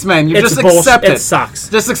book X-Men. You It's just bullshit. accept it. It sucks.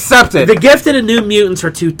 Just accept it. The Gifted and New Mutants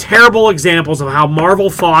are two terrible examples of how Marvel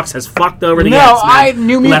Fox has fucked over the no, X-Men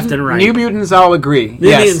New left and right. New Mutants, I'll agree. New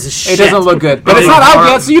yes, Mutants is it shit. doesn't look good, but The it's not out horror-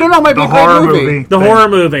 yet, so you don't know. It might be The a great horror movie. movie. the horror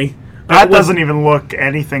movie. That was- doesn't even look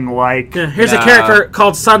anything like. Yeah, here's Nah. a character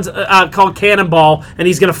called called Cannonball, and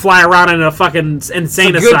he's gonna fly around in a fucking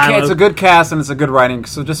insane asylum. It's a good cast and it's a good writing.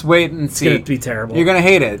 So just wait and see. gonna be terrible. You're gonna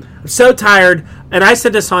hate it. I'm so tired, and I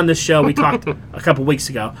said this on this show. We talked a couple weeks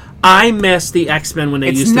ago. I miss the X-Men when they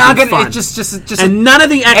It's used not to be gonna. fun. It's just. And none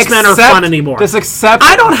of the X-Men are accept- fun anymore. Just accept.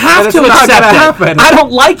 I don't have that to it's not accept gonna it. happen. I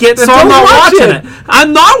don't like it, Then so I'm don't not watch watching it. it.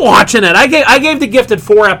 I'm not watching it. I gave The Gifted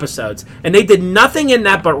 4 episodes, and they did nothing in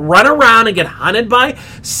that but run around and get hunted by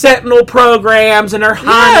Sentinel programs, and they're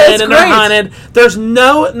hunted it's and they're great. hunted. There's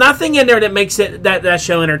nothing in there that makes it that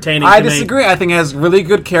show entertaining. I to me. disagree. I think it has really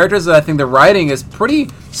good characters. I think the writing is pretty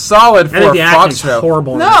solid for I think a the Fox acting's show.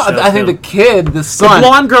 horrible in No, this show, I think too. the kid, the The son,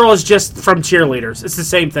 blonde girl is just from cheerleaders. It's the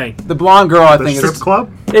same thing. the blonde girl, I The think strip is. club?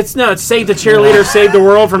 It's Save the Cheerleaders, Save the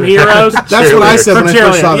World from Heroes. That's what I said From when I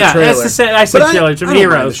first saw cheerleaders. the Yeah, trailer. that's the same. I said But cheerleaders from I don't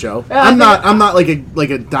mind Heroes. the show. Yeah, I I'm think- not like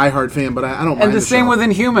a diehard fan, but I don't mind And the same show. with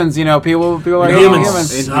Inhumans. People are like, Inhumans oh,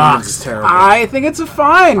 Inhumans. Inhumans is terrible. I think it's a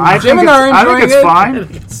fine. I Jim think and I are I think enjoying it's it. fine.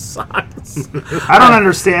 It sucks. I don't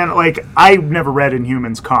understand. Like, I've never read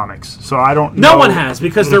Inhumans comics, so I don't. No know. one has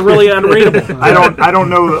because they're really unreadable. I don't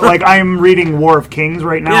know. Like, I'm reading War of Kings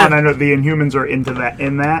right now, Yeah. and I know the Inhumans are into that.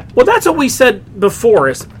 In that, Well, that's what we said before.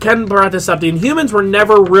 Is Ken brought this up? The Inhumans were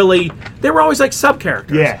never really. They were always like sub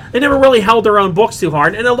characters. Yeah. They never really held their own books too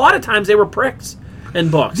hard, and a lot of times they were pricks in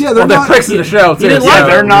books. Yeah, they're Well, they're not. pricks in the show, too. didn't so- like yeah,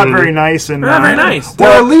 they're not Mm. very nice, and They're not very nice.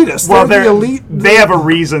 They're elitist. Well, they're they're the elite. They have a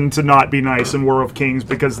reason to not be nice in War of Kings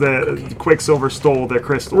because the Quicksilver stole their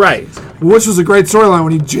crystals. Right. Which was a great storyline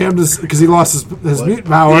when he jammed because he lost his mutant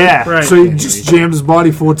power. Yeah. Right. So he just jammed his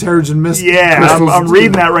body full of Terrigen Mist. Yeah, crystals. I'm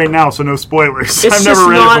reading that right now, so no spoilers. It's I've just never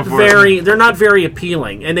read not it before. they're not very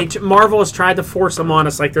appealing, and Marvel has tried to force them on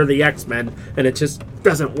us like they're the X-Men, and it just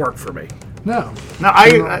doesn't work for me. No. No,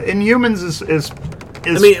 Inhumans is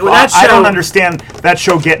is. that I don't show- understand that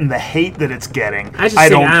show getting the hate that it's getting. I just I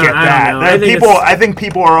think- don't I get don't- I that. don't know. I think I think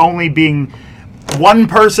people are only being. One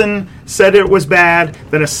person said it was bad,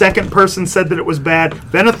 then a second person said that it was bad,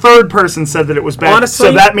 then a third person said that it was bad. Honestly,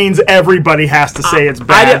 so that means everybody has to say it's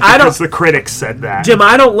bad I don't- because the critics said that. Jim,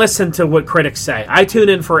 I don't listen to what critics say. I tune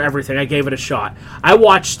in for everything. I gave it a shot. I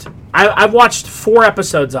watched 4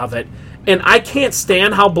 episodes of it, and I can't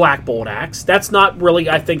stand how Black Bolt acts. That's not really,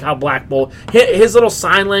 I think, how Black Bolt... His little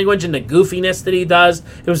sign language and the goofiness that he does,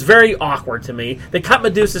 it was very awkward to me. They cut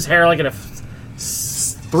Medusa's hair like in a...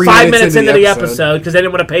 5 minutes into the episode because they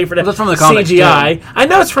didn't want to pay for the that's from the comics, CGI. too. I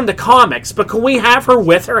know it's from the comics, but can we have her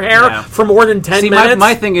with her hair Yeah. for more than 10 See, minutes?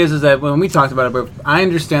 my thing is that when we talked about it, but I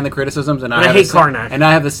understand the criticisms, and I have hate the sa- Karnak. and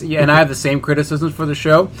I have this, and I have the same criticisms for the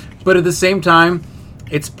show. But at the same time,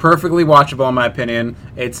 it's perfectly watchable in my opinion.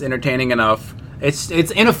 It's entertaining enough. It's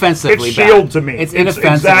inoffensively It's bad. S.H.I.E.L.D. to me. It's It's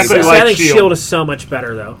inoffensively exactly bad. like I think S.H.I.E.L.D. S.H.I.E.L.D. is so much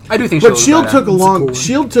better, though. I do think But S.H.I.E.L.D. Shield took a long. cool.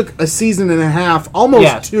 Shield took a season and a half, almost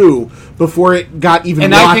Yeah. 2, before it got even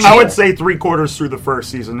And I think- watchable. I would say 3/4 through the first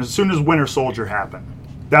season. As soon as Winter Soldier happened,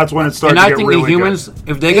 that's when it started And to I get think really Inhumans,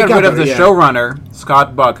 if they It get got rid of better, the yeah. showrunner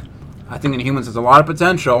Scott Buck, I think Inhumans has a lot of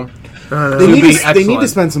potential. They to need, be to, they need to excellent.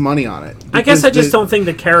 spend some money on it. I guess because I just the- don't think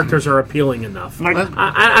the characters are appealing enough. Like-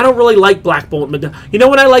 I don't really like Black Bolt. You know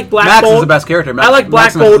when I like Black Max Bolt? is the best character. I like Black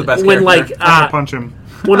Maximus is Bolt the best when character. good. I punch him.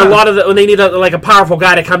 when a lot of when they need a powerful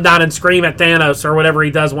guy to come down and scream at Thanos or whatever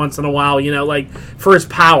he does once in a while. You know, like for his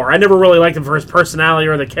power. I never really liked him for his personality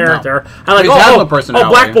or the character. I like He has no personality.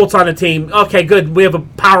 Black Bolt's on the team. Okay, good. We have a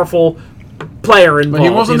powerful player involved. But he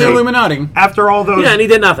wasn't you the know? Illuminati. After all those, Yeah, and he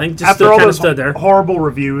did nothing. Just after all kind of those stood there. horrible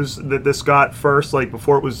reviews that this got first, like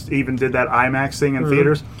before it was even did that IMAX thing Mm-hmm. in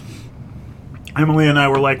theaters, Emily and I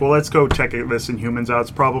were like, well, let's go check this Inhumans out.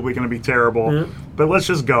 It's probably going to be terrible, but let's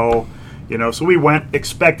just go. You know, so we went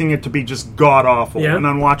expecting it to be just god awful Yeah. and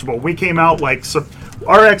unwatchable. We came out like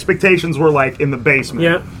our expectations were like in the basement.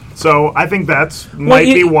 Yeah. So I think that's might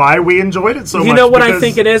you- be why we enjoyed it so much. You know what I because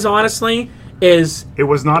think it is, honestly, is It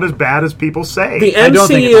was not as bad as people say. the I don't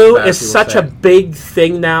think it's as MCU bad is as people such say. a big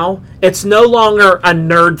thing now. It's no longer a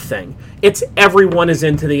nerd thing. It's everyone is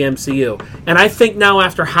into the MCU. And I think now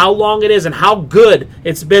after how long it is and how good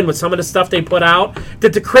it's been with some of the stuff they put out,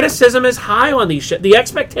 that the criticism is high on these shit. The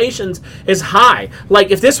expectations is high.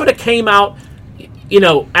 Like if this would have came out, you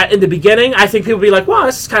know, in the beginning, I think people would be like, "Wow,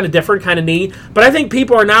 this is kind of different, kind of neat." But I think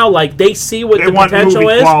people are now like they see what They the want potential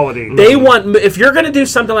movie is. quality. They want if you're going to do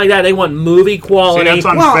something like that, they want movie See, quality. that's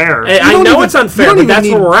unfair. I you don't know even- it's you unfair, don't but even that's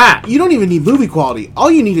need- where we're at. You don't even need movie quality.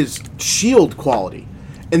 All you need is Shield quality.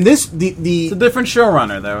 And this, It's a different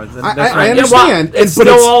showrunner, though. It's a I different- understand. It's but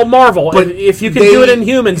still it's- all Marvel. but If you can they- do it in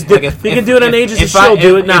Humans, Like, you can do it in Agents of S.H.I.E.L.D.,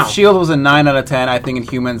 do it now. If S.H.I.E.L.D. was a 9 out of 10, I think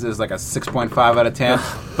Inhumans is like a 6.5 out of 10.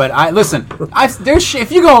 But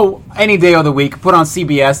if you go any day of the week, put on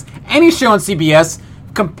CBS, any show on CBS,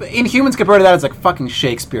 Inhumans compared to that is like fucking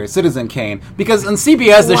Shakespeare, Citizen Kane. Because on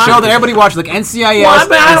CBS, the Why? show that everybody watches, like NCIS Well, I and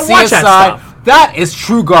don't watch that CSI, stuff. that is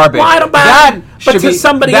true garbage. Well, I don't- that but should to be,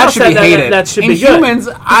 somebody that else, should be that- hated. that should be good.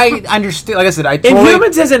 Inhumans, I understand. Like I said, I totally.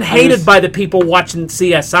 Inhumans isn't hated by the people watching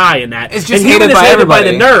CSI and that. It's just Inhumans hated is by hated by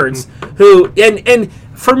everybody. the nerds who and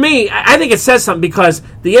for me, I think it says something because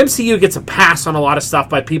the MCU gets a pass on a lot of stuff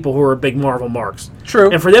by people who are big Marvel marks.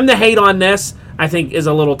 True. And for them to hate on this, I think is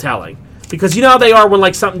a little telling. Because you know how they are when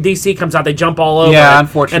like something DC comes out, they jump all over. Yeah, it,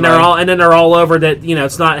 unfortunately. and then they're all over that. You know,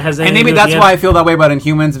 it's not has. And anything maybe to do with that's the why I feel that way about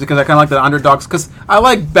Inhumans, because I kind of like the underdogs. Because I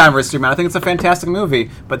like Batman vs Superman. I think it's a fantastic movie.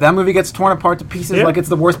 But that movie gets torn apart to pieces Yeah. like it's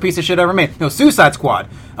the worst piece of shit ever made. No, Suicide Squad.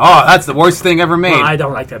 Oh, that's the worst thing ever made. Well, I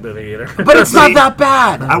don't like that movie either. but it's not that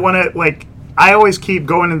bad. I want to I always keep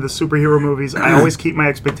going into the superhero movies. I always keep my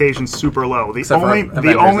expectations super low. The Except for only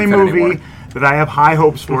Avengers only Infinity movie War. that I have high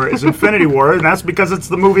hopes for is Infinity War, and that's because it's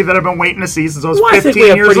the movie that I've been waiting to see since I was Well, I think we 15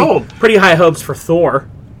 have years old. pretty high hopes for Thor.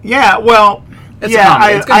 Yeah, well, It's a yeah,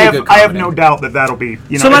 comedy. It's gonna be a good I have comedy. no doubt that that'll be, you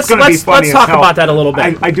know, So it's let's going to be funny let's talk as hell. about that a little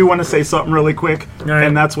bit. I do want to say something really quick, right.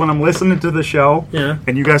 and that's when I'm listening to the show, Yeah.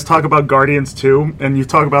 and you guys talk about Guardians 2, and you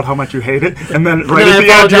talk about how much you hate it, and then right then at I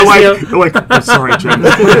the end apologize you're like, I'm sorry, Jim.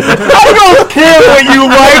 I don't care what you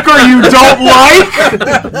like or you don't like.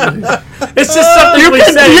 It's just something we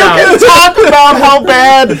say You now. can talk about how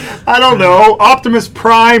bad, I don't know, Optimus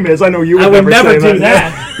Prime is. I know you would, I would never say do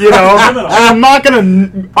that. You know, and I'm not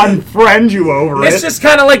going to unfriend you over it. It's just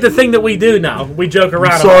kind of like the thing that we do now. We joke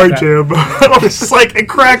around. Sorry, about that. Jim. I'm just like, it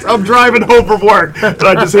cracks. I'm driving home from work. And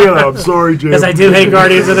I just hear that. I'm sorry, Jim. Because I do hate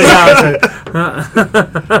Guardians of the Galaxy.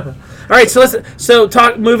 All right, so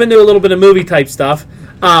move into a little bit of movie type stuff.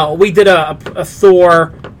 We did a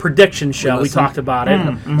Thor prediction show. We listened. talked about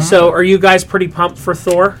it. So, are you guys pretty pumped for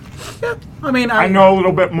Thor? I mean, I know a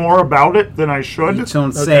little bit more about it than I should.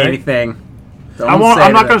 Don't say Okay. anything. Don't I won't. say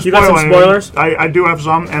I'm not going to You got spoil some anything. spoilers? I do have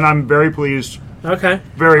some, and I'm very pleased. Okay.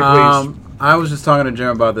 Very pleased. I was just talking to Jim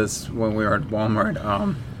about this when we were at Walmart.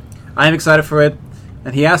 I am excited for it,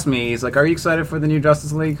 and he asked me, he's like, "Are you excited for the new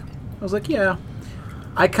Justice League?" I was like, "Yeah."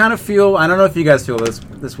 I kind of feel, I don't know if you guys feel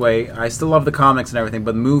this way. I still love the comics and everything,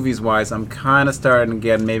 but movies-wise, I'm kind of starting to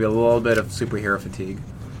get maybe a little bit of superhero fatigue.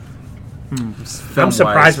 I'm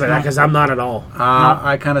surprised by that because I'm not at all.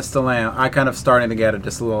 I kind of still am. I kind of starting to get it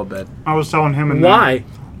just a little bit. I was telling him and Why?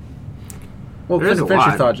 Well, There's finish a your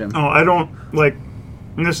lot. thought, Jim. Oh, I don't like.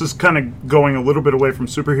 And this is kind of going a little bit away from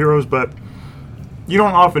superheroes, but you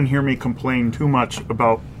don't often hear me complain too much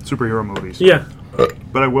about superhero movies. Yeah.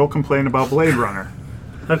 But I will complain about Blade Runner.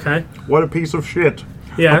 Okay. What a piece of shit.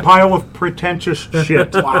 Yeah. A pile of pretentious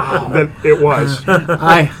shit that it was.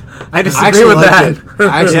 I disagree actually with liked that. it.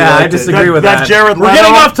 I actually Yeah, I liked it. disagree with that. Jared We're Leto,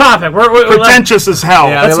 getting off topic. We're pretentious as hell.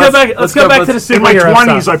 Yeah, Let's go back. Let's go back to the In my superhero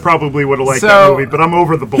 20s, stuff. I probably would have liked So- that movie, but I'm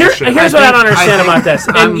over the bullshit. Here's what I don't understand I think- about this,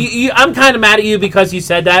 and I'm kind of mad at you because you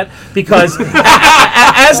said that. Because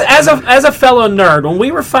as a fellow nerd, when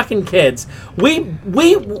we were fucking kids, we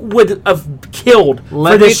would have killed for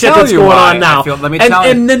Let me this shit tell that's you going why. on now. Let me and tell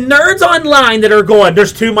you. and the nerds online that are going,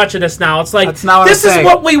 there's too much of this now. It's like That's not what this I'm is saying.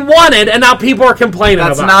 what we wanted, and now people are complaining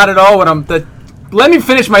That's about. not at all what I'm. Let me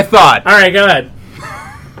finish my thought. All right, go ahead.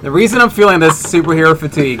 The reason I'm feeling this superhero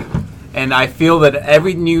fatigue, and I feel that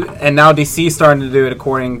every new, and now DC starting to do it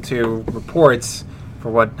according to reports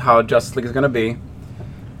for how Justice League is going to be.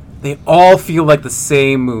 They all feel like the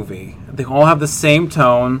same movie. They all have the same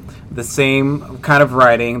tone, the same kind of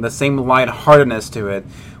writing, the same lightheartedness to it.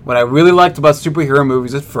 What I really liked about superhero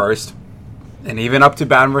movies at first, and even up to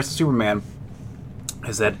Batman vs Superman,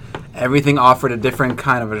 is that everything offered a different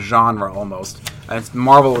kind of a genre almost. And it's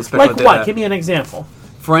Marvel especially Like did what? that. Give me an example.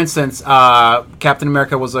 For instance, Captain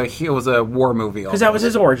America was a war movie. Because that was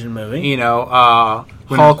his origin movie. You know,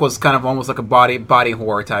 Hulk was kind of almost like a body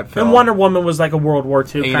horror type film. And Wonder Woman was like a World War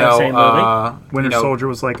II you kind of same movie. Winter Soldier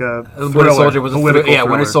was like a Winter thriller, Soldier was a political thriller. Yeah,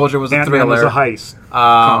 Winter thriller. Soldier was a Ant-Man was thriller. a heist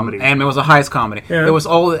comedy. Ant-Man was a heist comedy. Yeah. It was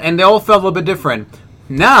all, and they all felt a little bit different.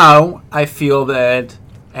 Now I feel that,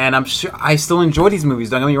 and I'm sure I still enjoy these movies.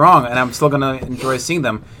 Don't get me wrong, and I'm still gonna enjoy seeing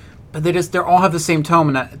them. But they all have the same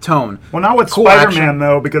tone. Well, not with Cool Spider-Man, action.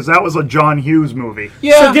 though, because that was a John Hughes movie.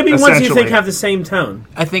 Yeah, So give me ones you think essentially. have the same tone.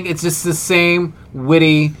 I think it's just the same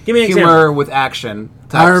witty Give me an humor example. with action.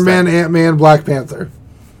 type Iron Man, stuff. Ant-Man, Black Panther.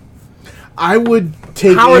 I would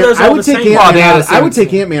take. How are those I all would the take same? Well, they had Ant-Man. the I would same-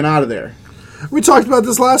 take Ant-Man out of there. We talked about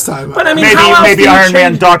this last time. But I mean, Maybe how else do you Iron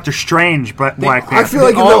Man, change- Doctor Strange, but Black Panther. I feel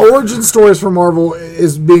like the origin stories for Marvel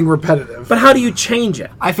is being repetitive. But how do you change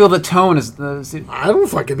it? I feel the tone is. I don't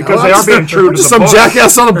fucking know. Because they I'm are just- being true I'm to just the some book.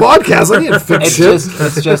 jackass on a podcast. I can't fix shit.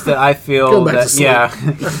 It's just that I feel Go back to that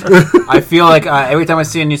sleep. I feel like every time I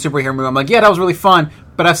see a new superhero movie, I'm like, yeah, that was really fun,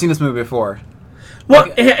 but I've seen this movie before. Well,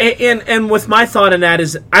 and with my thought on that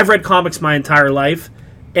is, I've read comics my entire life,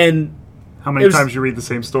 and How many it was- times you read the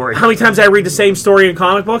same story? how many times I read the same story in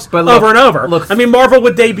comic books But look- over and over. look- I mean, Marvel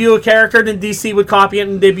would debut a character, then DC would copy it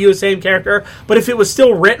and debut the same character. But if it was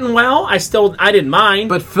still written well, I didn't mind.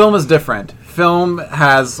 But film is different. Film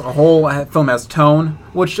has tone,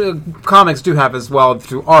 which comics do have as well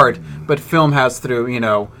through art, but film has through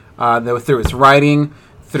through its writing,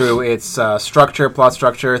 through its structure, plot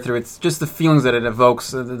structure, through its just the feelings that it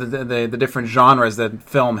evokes, the different genres that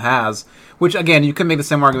film has. Which again, you can make the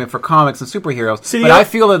same argument for comics and superheroes. See, but yeah. I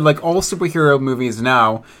feel that like all superhero movies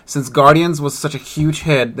now, since Guardians was such a huge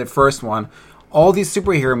hit, the first one, all these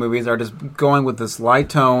superhero movies are just going with this light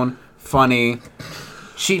tone, funny,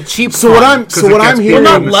 cheap. So what I'm gets hearing.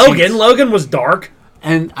 well, not the Logan. seats. Logan was dark.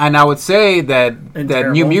 And I would say that And New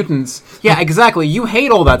terrible. Mutants, yeah, exactly. You hate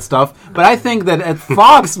all that stuff, but I think that at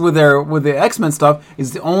Fox with the X-Men stuff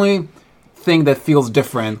is the only thing that feels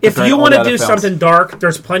different. If compared you all want the to other do films. something dark,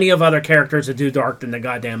 there's plenty of other characters that do dark than the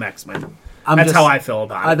goddamn X-Men. That's how I feel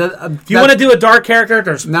about it. If you want to do a dark character,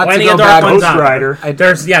 there's Not to plenty go of dark back- ones Ghost out there.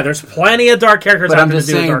 Rider. There's plenty of dark characters But out I'm there just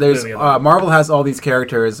to do a saying, dark there's movie about. Marvel has all these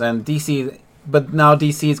characters, and DC. But now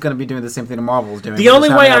DC is going to be doing the same thing that Marvel is doing. The They're only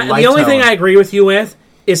just way, having a the only light thing tone. I agree with you with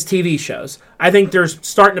is TV shows. I think there's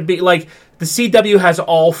starting to be like the CW has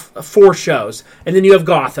all 4 shows, and then you have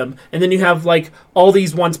Gotham, and then you have like all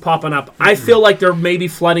these ones popping up. I feel like they're maybe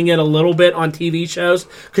flooding it a little bit on TV shows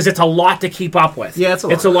because it's a lot to keep up with. Yeah, it's a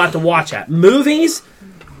lot. It's a lot to watch at. Movies,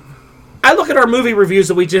 I look at our movie reviews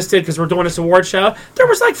that we just did because we're doing this award show. There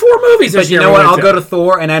was like 4 movies this But you year. know what? I'll go to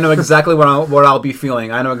Thor, and I know exactly what I'll be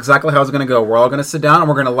feeling. I know exactly how it's going to go. We're all going to sit down, and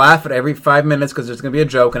we're going to laugh at every 5 minutes because there's going to be a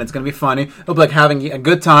joke, and it's going to be funny. It'll be like having a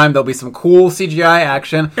good time. There'll be some cool CGI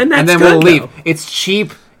action, And that's then good, we'll leave. though. It's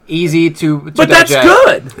cheap, easy to But digest. that's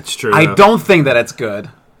good. It's true. I don't think that it's good.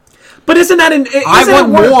 But isn't that I want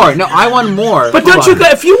more. No, I want more. But Hold don't you on. go,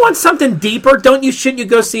 if you want something deeper, shouldn't you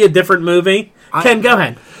go see a different movie? Ken, go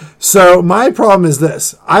ahead. So my problem is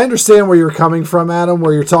this. I understand where you're coming from, Adam,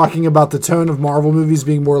 where you're talking about the tone of Marvel movies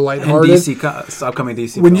being more And lighthearted. upcoming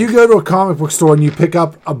DC. When films. you go to a comic book store and you pick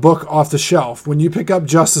up a book off the shelf, when you pick up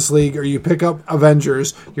Justice League or you pick up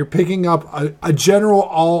Avengers, you're picking up a general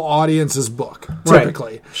all audiences book,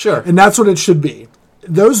 typically. Right. Sure. And that's what it should be.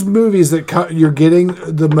 Those movies that you're getting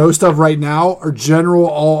the most of right now are general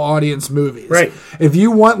all audience movies. Right. If you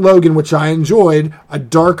want Logan, which I enjoyed, a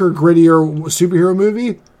darker, grittier superhero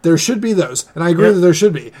movie, there should be those. And I agree that there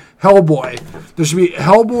should be. Hellboy. There should be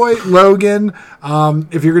Hellboy, Logan.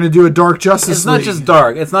 If you're going to do a Dark Justice It's not League. just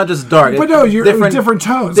dark. It's not just dark. But no, you're different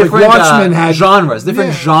tones. Different like Watchmen had genres.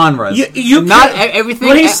 Different genres. You not can't- everything.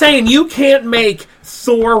 What he's saying, you can't make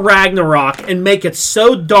Thor Ragnarok and make it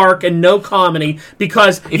so dark and no comedy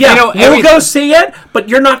because If you know we'll go see it, but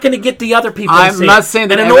you're not going to get the other people. I'm to see not it. saying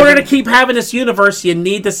that And in order to everything- keep having this universe, you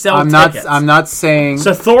need to sell I'm tickets. not saying.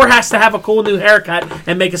 So Thor has to have a cool new haircut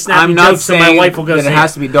and make a snappy I'm not joke, so saying my wife will go that see it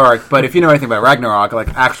has to be dark. But if you know anything about Ragnarok, like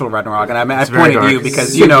actual Ragnarok, and I very pointed dark. to you because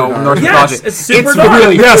It's you know super Norse Yes, mythology. it's super dark.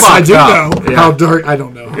 really yes, I fucked do up. know how dark. I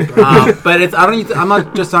don't know. How dark. But it's I'm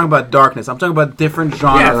not just talking about darkness. I'm talking about different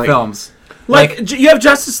genre Yeah, like- films. Like you have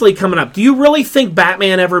Justice League coming up. Do you really think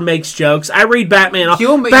Batman ever makes jokes? I read Batman.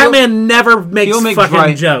 He'll Batman never makes He'll make fucking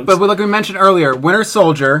right, jokes. But like we mentioned earlier, Winter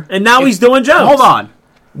Soldier. And now he's doing jokes. Hold on,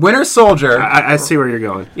 Winter Soldier. I see where you're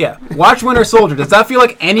going. Yeah, watch Winter Soldier. Does that feel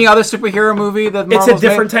like any other superhero movie that It's Marvel's a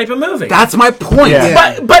different made? type of movie. That's my point.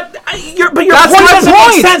 Yeah. But your That's point my doesn't point.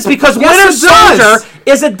 make sense because Yes, Winter it does. Soldier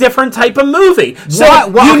is a different type of movie. So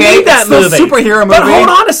What? Well, you okay, need that it's still a movie. superhero But movie. hold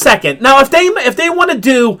on a second. Now, if they want to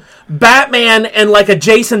do Batman and like a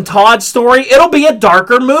Jason Todd story, it'll be a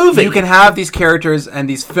darker movie. You can have these characters and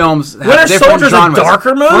these films have Winter different Soldier's a genres.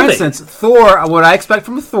 darker movie. For instance, Thor. What I expect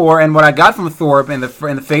from Thor and what I got from Thor in the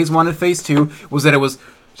phase 1 and phase 2 was that it was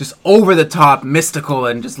just over the top, mystical,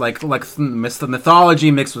 and just like mythology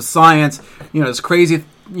mixed with science. You know, this crazy,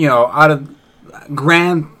 out of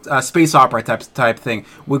grand space opera type thing.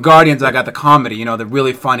 With Guardians, I got the comedy, the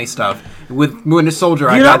really funny stuff. With Winter Soldier,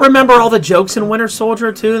 Do you not remember all the jokes in Winter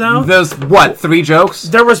Soldier too, though? There's 3 jokes?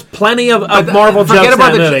 There was plenty of But Marvel forget jokes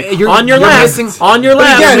about in the that j- movie. you're- On your you're left. missing- On your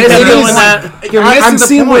left. again, we it kept doing is- that. You're missing I'm the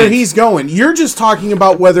seeing point. where he's going. You're just talking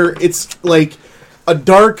about whether it's like a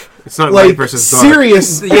dark, It's not like light versus dark.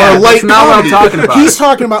 serious, Yeah, or light that's not what I'm comedy. talking about. He's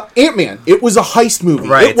talking about Ant-Man. It was a heist movie.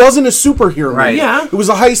 Right. It wasn't a superhero Right. movie. Yeah. It was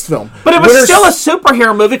a heist film. But it was Winter still a S-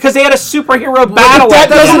 superhero movie because they had a superhero But battle. that at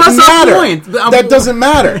the doesn't end. That's not the matter. point. That doesn't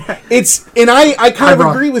matter. I kind of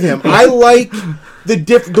wrong. agree with him. I like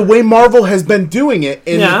the way Marvel has been doing it,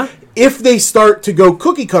 and Yeah. if they start to go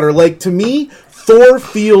cookie cutter, like to me, Thor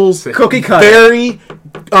feels Cookie cutter. very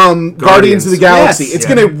Guardians of the Galaxy. Yes. It's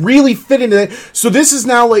Yeah. going to really fit into that. So this is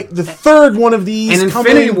now like the third one of these. And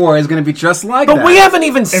coming Infinity in. War is going to be just like But that. we haven't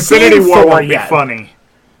even Infinity seen War Thor won't be yet. funny.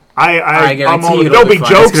 I guarantee you it'll there'll be be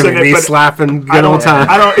funny. It's jokes gonna in be it, me but slapping I good don't. old time.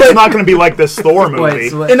 I don't. It's not going to be like this Thor Wait, movie.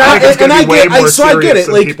 so- And I think it's gonna be way more so I get serious it.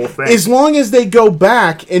 than Like, people think. as long as they go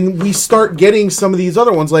back and we start getting some of these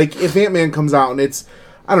other ones, like if Ant-Man comes out and it's,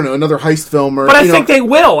 I don't know, another heist film or. But I you know, think they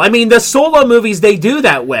will. I mean, the solo movies they do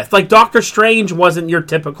that with. Like Doctor Strange wasn't your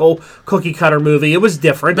typical cookie cutter movie. It was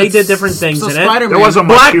different. They did different things so in it. Spider-Man- There wasn't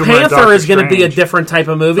much Black humor in Panther Doctor is going to be a Strange. different type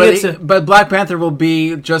of movie. But Black Panther will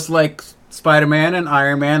be just like Spider-Man and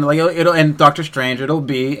Iron Man, like it'll and Doctor Strange. It'll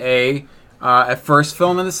be a first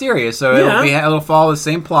film in the series, so Yeah. it'll follow the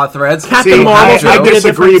same plot threads. Captain See, Marvel's I gonna be a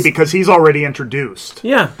disagree difference. because he's already introduced.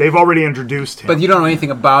 Yeah. They've already introduced him. But you don't know anything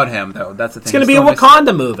about him, though. That's the thing. It's going to be a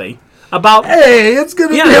Wakanda movie about. Hey, it's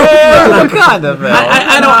gonna Yeah. be. Wakanda film.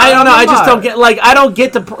 I don't know. I just don't get I don't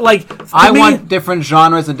get the like. to I me- want different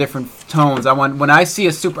genres and different tones. I want when I see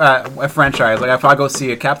a franchise, like if I go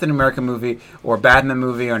see a Captain America movie or a Batman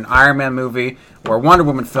movie or an Iron Man movie or a Wonder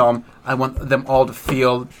Woman film, I want them all to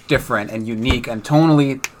feel different and unique and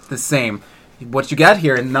tonally the same. What you got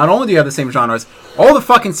here, and not only do you have the same genres, all the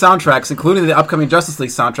fucking soundtracks, including the upcoming Justice League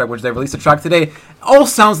soundtrack, which they released a track today, all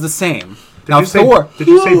sounds the same. did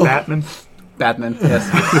you say Batman? Batman,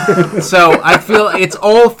 yes. So I feel it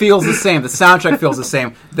all feels the same. The soundtrack feels the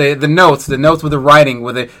same. The notes with the writing,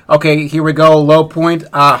 with the okay, here we go, low point,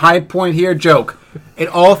 high point here, joke. it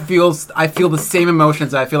all feels. I feel the same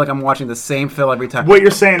emotions. I feel like I'm watching the same film every time. What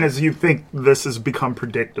you're saying is you think this has become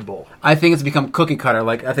predictable. I think it's become cookie cutter.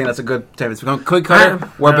 Like I think that's a good term. It's become cookie cutter,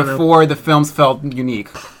 where I don't know. before the films felt unique.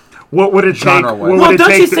 What would it take? Genre-wise. What would Well, it don't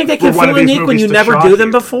take you think they for can one of feel these unique when movies you to never shock do them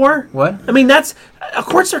you? before? What? I mean, of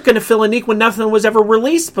course they're going to feel unique when nothing was ever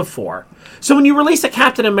released before. So when you release a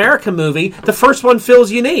Captain America movie, the first one feels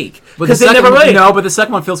unique because they never released. No, but the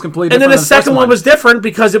second one feels completely And different. then the than second first one was different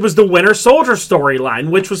because it was the Winter Soldier storyline,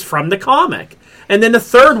 which was from the comic. And then the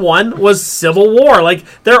third one was Civil War. Like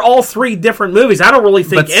they're all three different movies. I don't really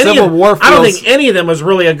think But Civil War I don't feels- think any of them was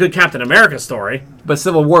really a good Captain America story. But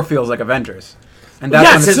Civil War feels like Avengers, and that's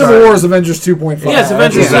Yes, when it it's Civil started. War is Avengers 2.5. Yeah, it's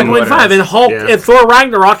Avengers Yeah. Exactly what it 2.5, is. and Hulk Yeah. and Thor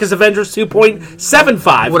Ragnarok is Avengers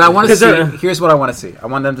 2.75. What I want to Because they're- see, here's what I want to see. I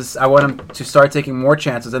want them to start taking more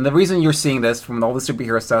chances. And the reason you're seeing this from all the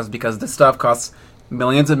superhero stuff is because this stuff costs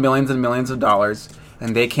millions and millions and millions of dollars,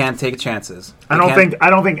 and they can't take chances. I don't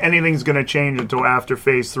think anything's going to change until after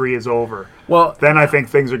Phase 3 is over. Well, Then I think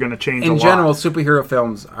things are going to change a in lot. general, superhero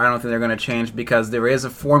films, I don't think they're going to change because there is a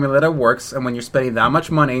formula that works, and when you're spending that much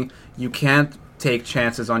money, you can't take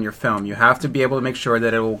chances on your film. You have to be able to make sure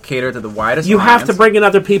that it will cater to the widest you have audience. to bring in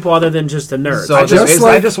other people other than just the nerds. So I Just just,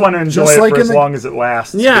 like- I just want to enjoy just it like for in as the- long as it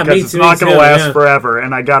lasts. Yeah, because me it's too, not me going to too, last yeah. forever,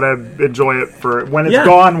 and I got to enjoy it for when it's Yeah.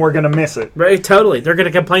 gone. We're going to miss it. Right, totally. They're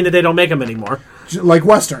going to complain that they don't make them anymore. Like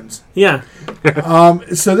Westerns. Yeah.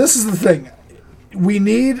 So this is the thing. We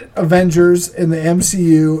need Avengers in the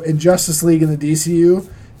MCU and Justice League in the DCU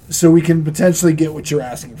so we can potentially get what you're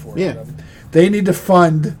asking for. Yeah. Adam. They need to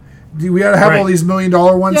fund. We got to have all Right. these $1 million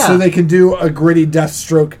ones Yeah. so they can do a gritty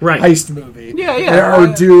Deathstroke Right. heist movie. Yeah. Or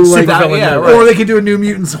do like, Supervillain yeah, movie. right. or they can do a New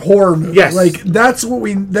Mutants horror movie. Yes. Like that's what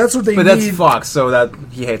they But need. that's Fox, so that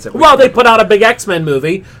he hates it. Well, they put out a big X-Men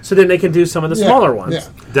movie, so then they can do some of the Yeah, smaller ones.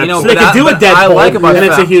 yeah. You know, So they but could do a but I Deadpool, like about and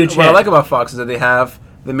it's a Fox- huge What I hit. like about Fox is that they have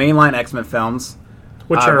the mainline X-Men films.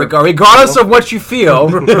 Which are Regardless of what you feel,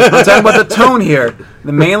 I'm talking about the tone here.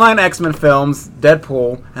 The mainline X-Men films,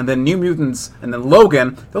 Deadpool, and then New Mutants, and then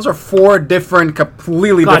Logan. Those are four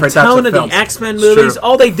completely God, different types tone of of films. the X-Men movies. True.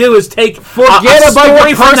 All they do is take Forget a about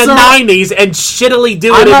story the from the personal- '90s and shittily do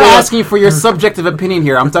it. I'm not into a- asking for your subjective opinion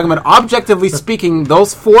here. I'm talking about objectively speaking.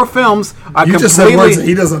 Those four films are You just said words completely. that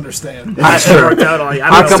he doesn't understand. Totally. I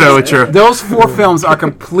don't That's know. so true. Those four films are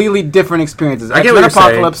completely different experiences. I get X-Men what you're saying.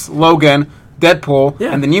 Apocalypse, Logan, Deadpool,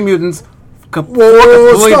 Yeah. and the New Mutants. Four Whoa,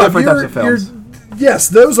 completely stop. different types of films. Yes,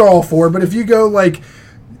 those are all four. But if you go like,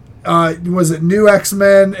 was it New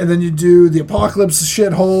X-Men, and then you do the Apocalypse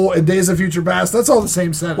shithole and Days of Future Past, that's all the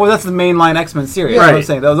same setup. Well, that's the mainline X-Men series. Right. That's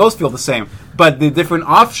what I'm saying. Those feel the same. But the different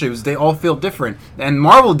offshoots, they all feel different. And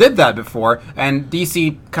Marvel did that before, and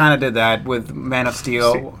DC kind of did that with Man of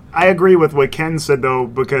Steel. I agree with what Ken said though,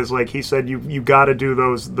 because like he said, you got to do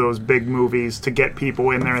those big movies to get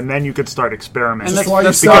people in there, and then you could start experimenting. And That's why you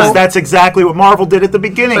that's sell- Because that's exactly what Marvel did at the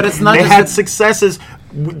beginning. But it's not they just had that- successes.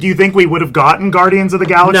 Do you think we would have gotten Guardians of the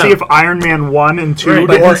Galaxy No. if Iron Man 1 and 2 Right.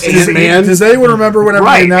 didn't Or succeed? Ant-Man. Does anyone remember whenever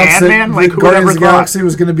Right, they announced Ant-Man, that like, the who Guardians ever of the thought? Galaxy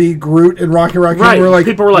was going to be Groot and Rocket Raccoon? Right. We're like,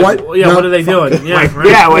 People were like, what? "Yeah, No, what are they doing?" Yeah, right.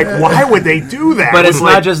 Yeah, like why would they do that? But it's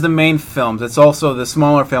Like, not just the main films. It's also the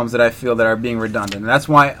smaller films that I feel that are being redundant. And that's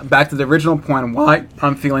why, back to the original point, why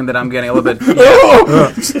I'm feeling that I'm getting a little bit...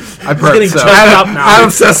 I burped, Getting so... choked up now. Adam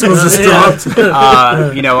Sessions just dropped.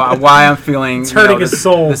 why I'm feeling hurting the, his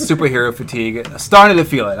soul. the superhero fatigue. Starting to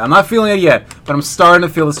feel it. I'm not feeling it yet, but I'm starting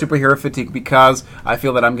to feel the superhero fatigue because I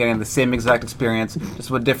feel that I'm getting the same exact experience, just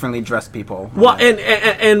with differently dressed people. Well, and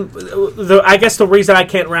I guess the reason I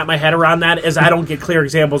can't wrap my head around that is I don't get clear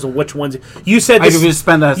examples of which ones. You said I this. could just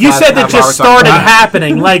spend that. You last said that half hour just talking started about it.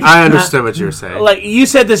 happening. Like I understood what you were saying. Like you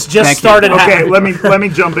said, this just Thank you. started okay, happening. let me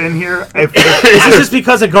jump in here. If Is this just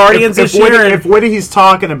because of Guardians this year? if what he's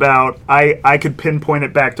talking about, I could pinpoint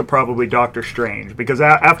it back to probably Doctor Strange, because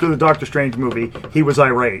after the Doctor Strange movie, he was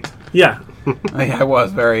irate. Yeah, Yeah, I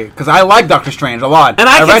was very because I like Doctor Strange a lot. and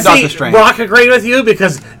I can read Doctor see Strange. Brock agreeing with you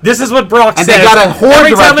because this is what Brock And says. they got a horde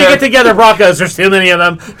Every time we director. get together, Brock goes, "There's too many of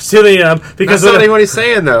them. There's too many of them." Because That's not what he's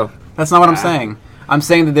saying, though. That's not what I'm saying. I'm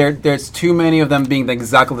saying that there's too many of them being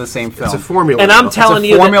exactly the same film. It's a formula. And I'm though. telling It's a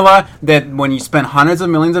you that- formula that when you spend hundreds of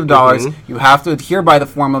millions of dollars, Mm-hmm. you have to adhere by the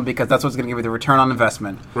formula because that's what's going to give you the return on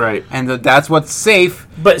investment. Right. And that's what's safe.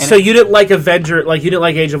 But And so you didn't like Avenger, like you didn't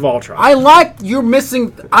like Age of Ultron. I like you're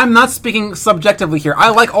missing. I'm not speaking subjectively here.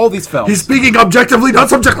 I like all these films. He's speaking objectively, not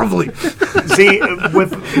subjectively. See,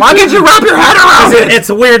 with Why can't you wrap your head around it? It's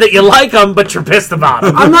weird that you like them, but you're pissed about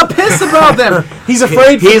them. I'm not pissed about them. He's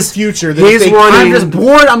afraid for his future. That if He's they- wanting. I'm just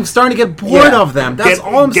bored. I'm starting to get bored of them. That's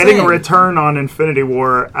all I'm getting saying. a return on Infinity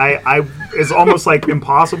War, I is almost like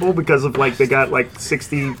impossible because of like they got like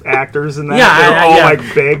 60 actors in that. They're all like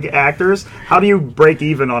big actors. How do you break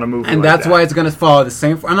even on a movie? And like that's that? why it's going to follow the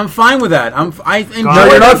same. And I'm fine with that. I enjoy. No,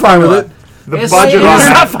 you're not fine with it. The Yes, budget I on am. You're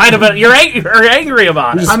that. not fine about it. You're angry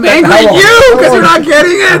about it. I'm angry at you because you're not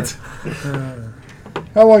getting it.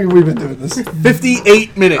 How long have we been doing this?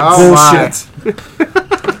 58 minutes. Oh, Bullshit.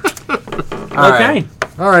 All Okay. right.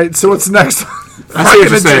 All right, so what's next? I see what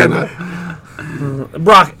you're saying.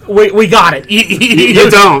 Brock, we got it. You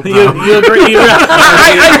don't. You agree? He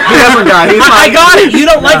hasn't got it. He's I not. got it. You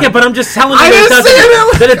don't like it, but I'm just telling you I didn't see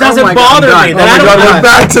it. that it doesn't Oh my God, bother I'm me. done. That Oh my God, We're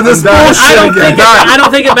back to this bullshit I don't again. think I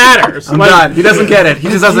don't think it matters. I'm done. He doesn't get it. He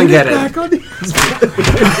just doesn't get it.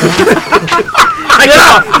 Get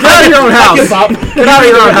out of your own house. Get out of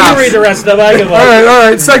your own You house. read the rest of it. I give All up.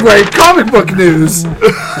 right. Segue. Comic book news.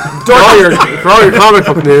 For all your comic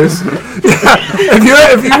book news.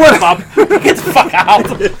 If you want, Get the fuck out.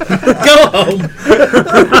 Go home.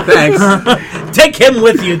 Thanks. Take him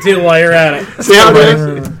with you too while you're at it. See how it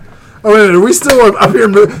is? oh wait a minute, are we still up here?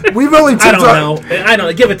 We've only I tipped don't know. I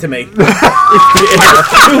don't. Give it to me. Move on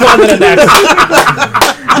to the next.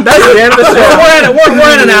 That's the end of the show. We're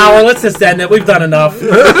at an hour. Let's just end it. We've done enough.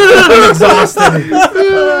 I'm exhausted.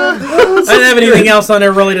 I don't have anything else on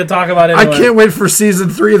there really to talk about I anyway. can't wait for season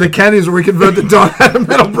 3 of the Kennys where we can vote the Don Adam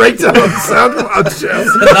Metal Breakdown on the SoundCloud show.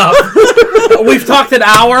 Enough. We've talked an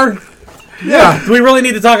hour. Yeah. Do we really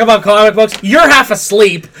need to talk about comic books? You're half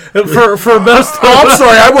asleep for most of Oh, I'm us.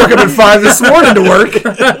 sorry. I woke up at 5 this morning to work.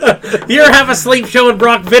 You're half asleep showing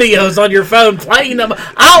Brock videos on your phone, playing them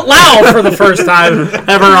out loud for the first time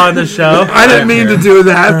ever on the show. I didn't mean to do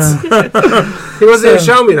that. He wasn't even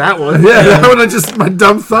showing me that one. Yeah, that one my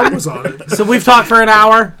dumb thumb was on it. So we've talked for an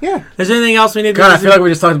hour. Yeah. Is there anything else we need to God, I feel like we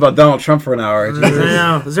just talked about Donald Trump for an hour. I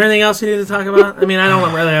know. Is there anything else you need to talk about? I mean, I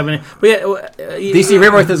don't really have any. But yeah, DC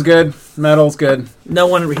Rebirth is good. Metal's good. no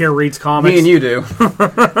one here reads comics. Me and you do.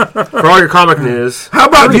 For all your comic news. How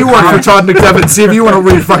about you work for Todd McDevitt? See if you want to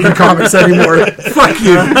read fucking comics anymore. Fuck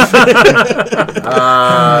you.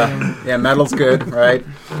 Yeah, Metal's good, right?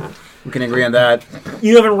 We can agree on that.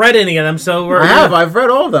 You haven't read any of them, so we're. I have. I've read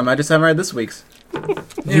all of them. I just haven't read this week's.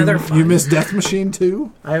 Yeah, they're fine. You missed Death Machine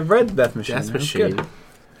too? I've read Death Machine. Death It's Machine. good.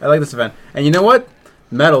 I like this event. And you know what?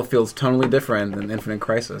 Metal feels totally different than Infinite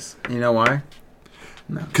Crisis. You know why?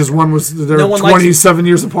 Because one was they're No one likes- 27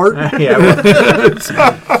 years apart. Yeah.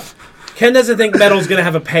 Well, Ken doesn't think metal's going to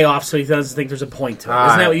have a payoff, so he doesn't think there's a point to it.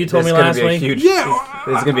 Isn't that what you told me last week? Yeah.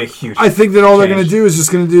 It's gonna be a huge. I think that all they're going to change. do is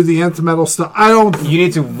just going to do the nth metal stuff. I don't. You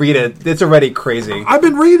need to read it. It's already crazy. I've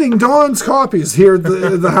been reading Dawn's copies here at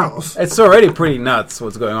the house, It's already pretty nuts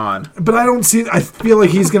what's going on. but I don't see. I feel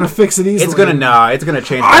like he's going to fix it easily. It's gonna It's gonna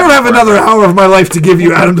change. I don't have another hour of my life to give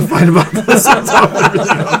you, Adam, to find about this. I'm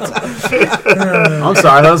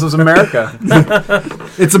sorry. I thought this was America.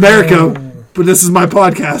 It's America, but this is my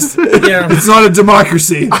podcast. Yeah. It's not a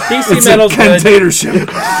democracy. DC It's metal's a good. dictatorship.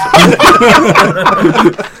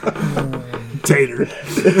 Tater.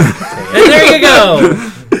 And there you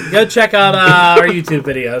go. Go check out our YouTube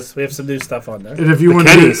videos. We have some new stuff on there. And if you want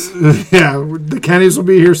Kennys. yeah, the Kennys will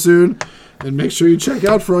be here soon. And make sure you check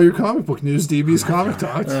out for all your comic book news, DB's Comic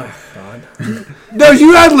Talks. No,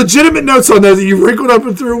 you had legitimate notes on there that you wrinkled up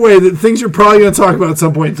and threw away, that things you're probably going to talk about at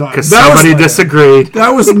some point in time. Because somebody disagreed. That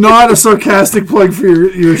was not a sarcastic plug for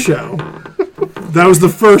your show. That was the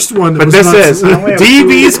first one. That But was this not, is only have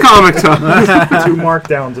DB's Comic Talk. 2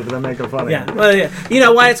 markdowns of them making fun of Yeah. you. Well, yeah. You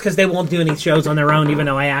know why? It's because they won't do any shows on their own, even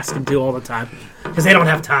though I ask them to all the time. Because they don't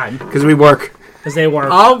have time. Because we work. Because they work.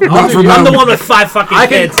 I'll for I'm the them. one with 5 fucking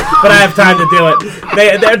kids, but I have time to do it.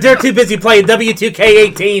 They're too busy playing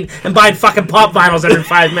W2K18 and buying fucking pop vinyls every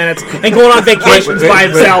 5 minutes and going on vacations by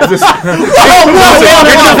themselves. They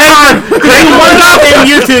want a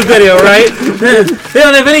YouTube video, right? They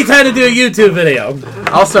don't have any time to do a YouTube video.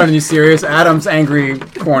 I'll start a new series. Adam's Angry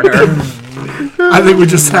Corner. I think we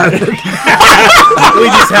just had it. We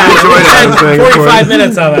just had 45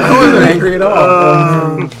 minutes of I it. wasn't angry at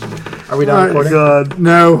all. Are we done recording? God.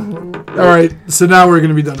 No. All right. So now we're going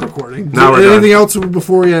to be done recording. Now we're Anything else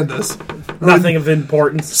before we end this? Nothing of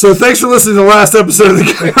importance. So thanks for listening to the last episode of the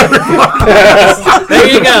There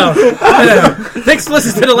you go. Thanks for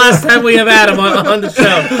listening to the last time we have Adam on the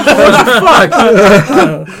show.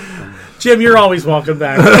 Jim, you're always welcome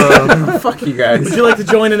back. Fuck you guys. Would you like to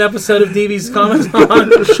join an episode of DV's Comics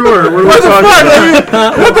On? Sure. What the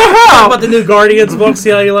hell? About the new Guardians book,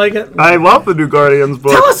 see how you like it? I love the new Guardians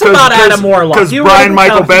book. Tell us about Adam Warlock. Because You Brian wanted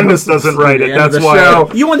to Michael tell- Bendis doesn't write it. End of That's the why.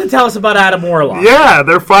 show. You wanted to tell us about Adam Warlock. Yeah,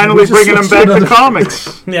 they're finally just bringing him switched back to another-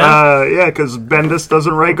 comics. Yeah. Yeah, because Bendis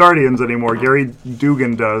doesn't write Guardians anymore. Gary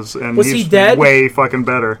Dugan does, and Was he's he dead? way fucking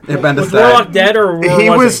better. Yeah, Bendis Was died. Warlock dead or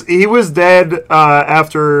He was dead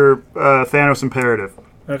after Thanos Imperative.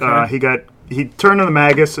 Okay. He turned to the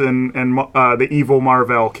Magus, and the evil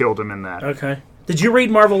Marvel killed him in that. Okay. Did you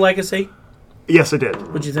read Marvel Legacy? Yes, I did.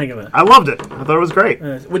 What'd you think of it? I loved it. I thought it was great.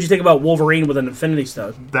 What'd you think about Wolverine with an Infinity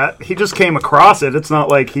Stone? That he just came across it. It's not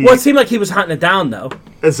like he Well, it seemed like he was hunting it down, though.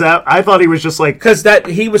 is that. I thought he was just like Because that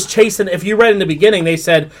he was chasing. If you read in the beginning, they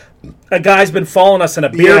said a guy's been following us in a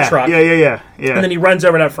beer truck, Yeah. and then he runs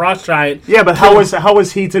over that frost giant. Yeah, but how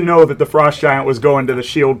was he to know that the Frost Giant was going to the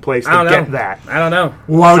Shield place I to don't know. get that? I don't know.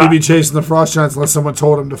 Why would he be chasing the Frost Giants unless someone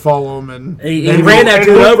told him to follow him? And He And ran that and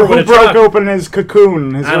dude who- over who with a broke truck. open his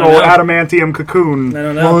cocoon, his I don't little know. adamantium cocoon. I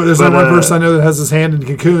don't know. well, there's But, only one person I know that has his hand in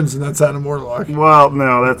cocoons, and that's Adam Warlock. Well,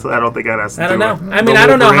 no, I don't think that has to I do don't know. with I mean, the I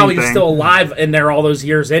don't know how Wolverine he's thing. still alive in there all those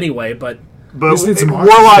years anyway. But But Just need some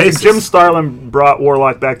Warlock, basis. Jim Starlin brought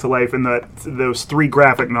Warlock back to life in those 3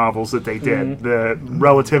 graphic novels that they did, the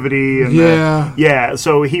Relativity and Yeah.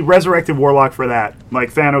 So he resurrected Warlock for that.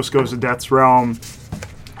 Like Thanos goes to Death's realm,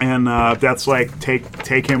 and Death's like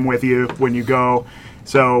take him with you when you go.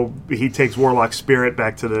 So he takes Warlock's spirit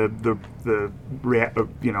back to the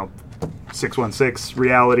 616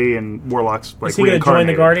 reality, and Warlock's like is he going to join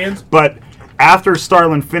the reincarnated. Guardians? But after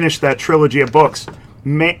Starlin finished that trilogy of books,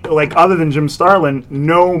 like other than Jim Starlin,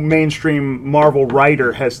 no mainstream Marvel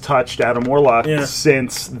writer has touched Adam Warlock Yeah.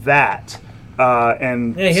 since that.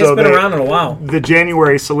 And Yeah, he's so been around in a while. The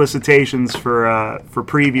January solicitations for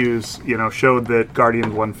previews, showed that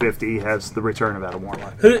Guardians 150 has the return of Adam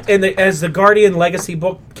Warlock. Has the Guardian Legacy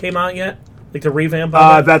book came out yet? Like the revamp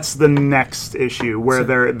of it? That's the next issue where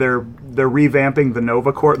they're revamping the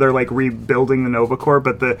Nova Corps. They're like rebuilding the Nova Corps,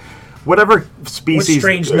 but whatever What species.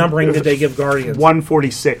 strange numbering did they give Guardians?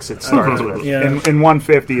 146 it starts with. Yeah. And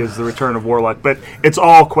 150 is the return of Warlock. But it's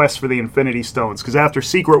all quests for the Infinity Stones, because after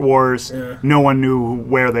Secret Wars, no one knew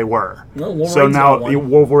where they were. No, Wolverine's so now got one.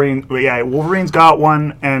 Wolverine's got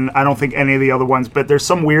one, and I don't think any of the other ones, but there's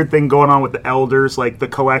some weird thing going on with the Elders, like the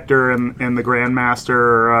Collector and the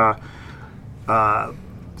Grandmaster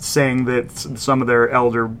saying that some of their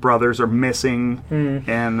elder brothers are missing,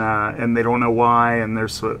 and they don't know why. And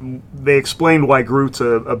they explained why Groot's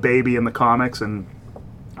a baby in the comics, and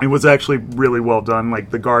it was actually really well done. Like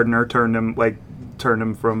the gardener turned him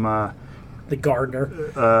from The Gardener.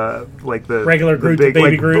 like the Regular the Groot to big, baby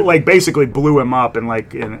like, Groot? like basically blew him up and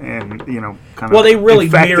kind of. Well, they really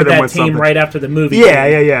infected mirrored him that with team something. right after the movie.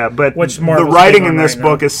 Yeah. But Which the Marvel's writing big in on this right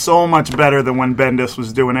book now. is so much better than when Bendis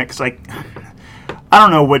was doing it. Because I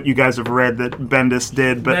don't know what you guys have read that Bendis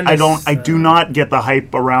did, but I do not get the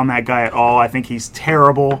hype around that guy at all. I think he's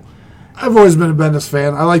terrible. I've always been a Bendis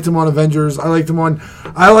fan. I liked him on Avengers. I like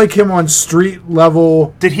him on street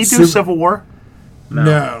level. Did he do Civil War?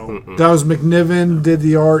 No. That was McNiven did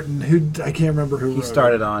the art, and I can't remember who He wrote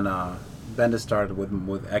started on. Bendis started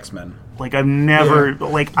with X-Men. Like I've never I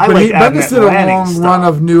But like Bendis did a Lanning long stuff. run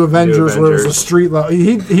of New Avengers where it was a Avengers. street level.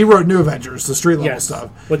 He wrote New Avengers, the street level Yes. stuff.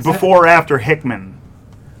 With Before or after Hickman.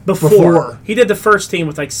 Before. He did the first team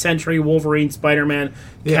with like Sentry, Wolverine, Spider-Man,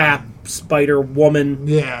 Yeah. Cap, Spider-Woman,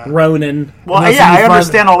 Yeah. Ronin. Well, that's yeah, when you I find-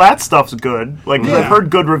 understand all that stuff's good. Like Yeah. I've heard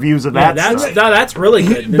good reviews of Yeah, that stuff. that's really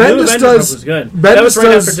good. The Bendis new Avengers does- book was good. Bendis That was right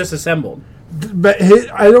does- after Disassembled. But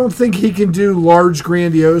I don't think he can do large,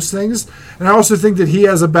 grandiose things. And I also think that he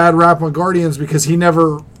has a bad rap on Guardians because he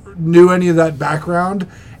never knew any of that background,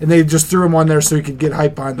 and they just threw him on there so he could get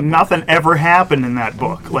hype behind them. Nothing ever happened in that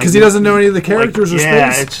book. Because he doesn't know any of the characters or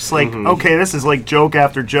yeah, space. it's just like okay, this is like joke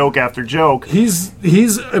after joke after joke. He's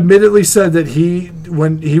admittedly said that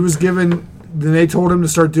when he was given, then they told him to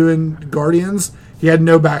start doing Guardians, he had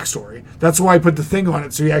no backstory. That's why I put the thing on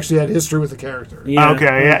it, so he actually had history with the character. Yeah.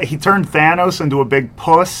 Okay, yeah, he turned Thanos into a big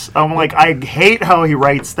puss. I'm like, I hate how he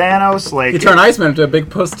writes Thanos. Like, He turned Iceman into a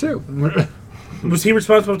big puss too. Was he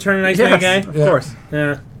responsible for turning Iceman gay? Of course.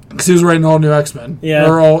 Yeah. Because he was writing all new X-Men. Yeah.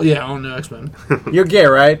 All new X-Men. You're gay,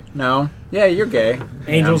 right? No. Yeah, you're gay.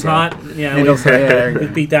 Angel's Yeah, I'm Hot. Yeah, Angel's we, Hot, yeah. we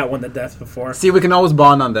beat that one to death before. See, we can always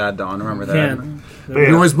bond on that, Don. Remember that. Can. yeah,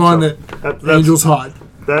 You always bond that that's- Angel's hot.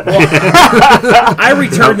 I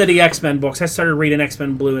returned to the X-Men books. I started reading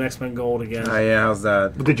X-Men Blue and X-Men Gold again. Yeah, how's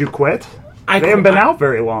that? Did you quit? I They haven't been out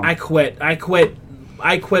very long. I quit.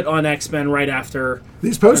 I quit on X-Men right after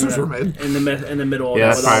These posters were made. in the middle.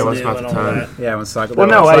 Yeah, of that it, probably all was new about and the all time. that. Yeah, when Cyclops. Well,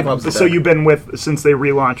 no, Cyclops was so dead. you've been with since they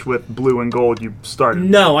relaunched with Blue and Gold. You started.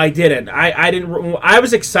 No, I didn't. I didn't. I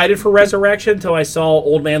was excited for Resurrection until I saw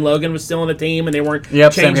Old Man Logan was still on the team and they weren't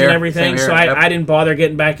Yep, same changing here, everything. same So here, yep. I didn't bother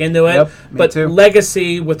getting back into it. Yep, me but too.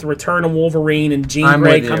 Legacy with the return of Wolverine and Jean I'm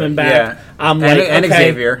Grey with you, coming back, yeah. I'm and, like, and okay.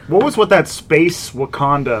 Xavier. What was with that Space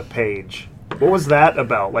Wakanda page? What was that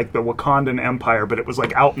about? Like the Wakandan Empire, but it was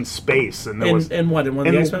like out in space, and there was. And what? In one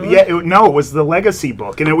of the X-Men? Yeah, no, it was the Legacy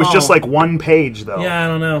book, and it was just Oh. like one page though. Yeah, I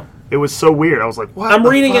don't know. It was so weird. I was like, what? I'm the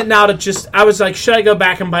reading fuck? it now I was like, should I go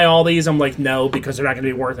back and buy all these? I'm like, no, because they're not going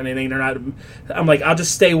to be worth anything. They're not. I'm like, I'll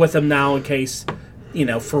just stay with them now in case,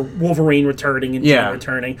 for Wolverine returning and Jean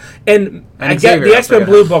returning. And I get Xavier, the X-Men that's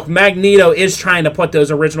Blue right. book. Magneto is trying to put those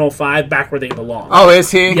original 5 back where they belong. Oh, is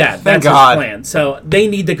he? yeah, Thank that's God. his plan. So they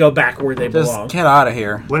need to go back where they Just belong. get out of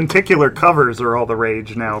here. Lenticular covers are all the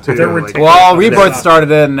rage now too. They're Like, ridiculous. Well, Yeah. Rebirth started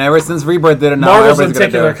it, and ever since Rebirth did it, now Marvel's everybody's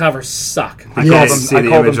gonna do lenticular it. covers suck. I Yes. See the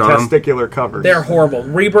call them image on 'em. testicular covers. They're horrible.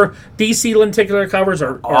 DC lenticular covers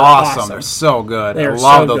are Awesome. awesome. They're so good. They I are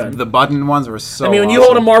love so those. good. The button ones were so I mean, when you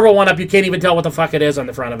awesome. hold a Marvel one up, you can't even tell what the fuck it is on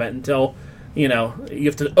the front of it until, you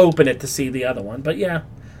have to open it to see the other one. But yeah,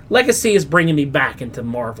 Legacy is bringing me back into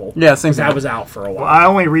Marvel. Yeah, same thing. I was out for a while. Well, I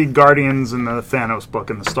only read Guardians and the Thanos book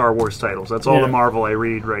and the Star Wars titles. That's all Yeah. the Marvel I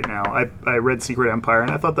read right now. I read Secret Empire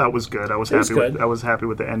and I thought that was good. I was was happy. good. I was happy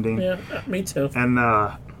with the ending. Yeah, me too. And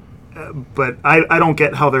but I don't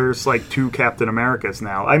get how there's like 2 Captain Americas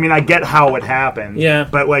now. I mean, I get how it happened. Yeah.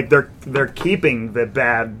 But like they're keeping the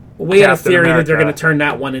bad. We had a Captain theory that they're America. going to turn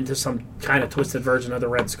that one into some kind of twisted version of the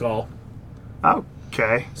Red Skull. Okay,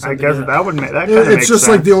 I Something guess that- that would make that kind of It's just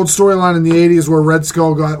like the old storyline in the 80s where Red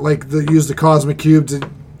Skull got used the cosmic cube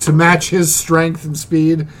to match his strength and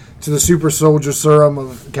speed to the super soldier serum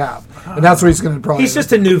of Cap. And that's what he's going to probably He's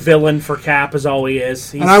just a new villain for Cap, is all he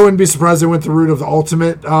is. And I wouldn't be surprised they went the route of the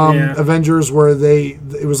Ultimate Yeah. Avengers, where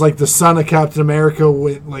it was like the son of Captain America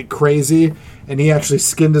went like crazy, and he actually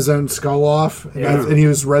skinned his own skull off, and, Yeah. and he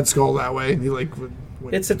was Red Skull that way, and he went,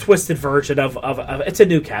 It's a twisted version of it's a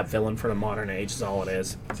new Cap villain for the modern age, is all it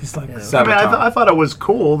is. Just like Yeah. I mean, Sabaton. I thought it was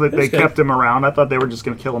cool that they was good. kept him around. I thought they were just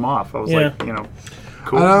going to kill him off. I was Yeah. like,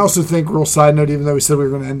 cool. And I also think, real side note, even though we said we were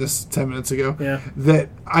going to end this 10 minutes ago, Yeah. that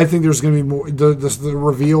I think there's going to be more the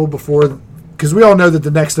reveal before, because we all know that the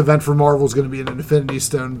next event for Marvel is going to be an Infinity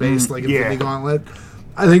Stone based like Infinity Gauntlet.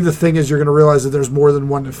 I think the thing is you're going to realize that there's more than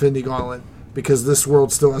one Infinity Gauntlet because this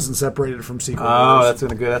world still hasn't separated from Secret Oh, Wars.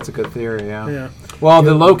 that's a good theory. Yeah. Yeah. Well,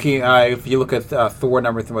 the Loki. If you look at Thor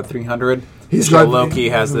number 300, He's so got Loki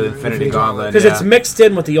has the Infinity Gauntlet. Because yeah. it's mixed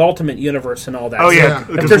in with the Ultimate Universe and all that. Oh So yeah, If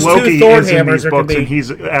because there's Loki two Thor is in hammers, these there could books, be- and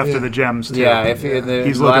he's after Yeah. the gems too. Yeah, if the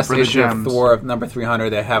He's looking last for the issue of gems. Thor of number 300,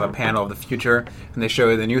 they have a panel of the future, and they show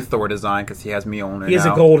you the new Thor design because he has Mjolnir He has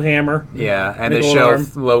now. a gold hammer. Yeah, and the they gold show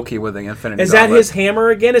arm. Loki with the Infinity Is that Gauntlet. his hammer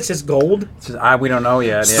again? It's just gold. It's just, we don't know yet.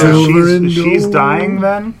 Yeah. So Silver and she's gold. dying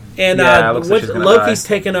then. And Yeah, it looks like she's gonna Loki's die.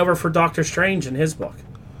 taken over for Doctor Strange in his book.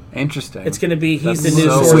 Interesting. It's going to be he's That's the new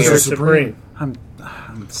so Sorcerer weird. Supreme.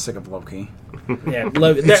 I'm sick of Loki. Yeah,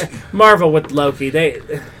 Marvel with Loki.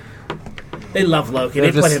 They love Loki.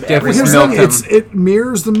 They They're put just him everywhere. Here's Milk the thing, him. it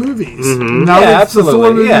mirrors the movies. Now Yeah, that the absolutely.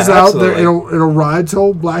 Thor movie's Yeah, out, absolutely. it'll ride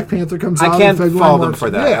till Black Panther comes out. I can't in February, fault them March. for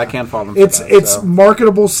that. Yeah. I can't fault them for It's that. it's so.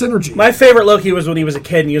 marketable synergy. My favorite Loki was when he was a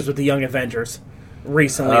kid and he was with the Young Avengers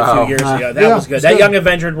recently, a Oh. few years ago. That Yeah, was good. it's That good. Young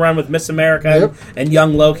Avenger run with Miss America Yep. and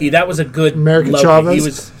Young Loki, that was a good America Loki. Chavez. He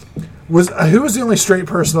was who was the only straight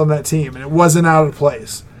person on that team, and it wasn't out of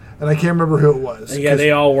place. And I can't remember who it was. yeah,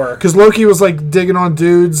 they all were. Because Loki was like digging on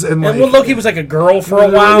dudes and like. And well, Loki was like a girl for a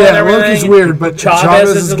while. Yeah, and everything. Loki's weird, but Chavez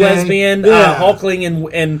Chavez is a gay. lesbian. Yeah. Hulkling and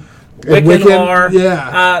And Wiccan,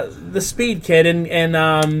 yeah. the Speed Kid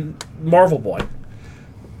and Marvel Boy.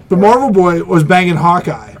 The Marvel Boy was banging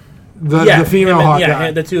Hawkeye, the female him and- Hawkeye.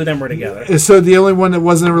 Yeah, the two of them were together. And so the only one that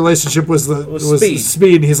wasn't in a relationship was Speed.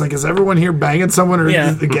 Speed. And he's like, is everyone here banging someone or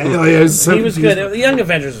Yeah. is it gay? Like, it was so He was confusing. good. The Young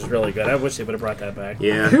Avengers was really good. I wish they would have brought that back.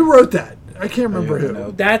 Yeah. Who wrote that? I can't remember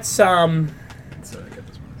who. That's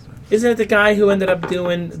isn't it the guy who ended up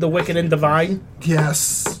doing The Wicked and Divine?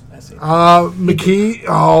 Yes. McKee.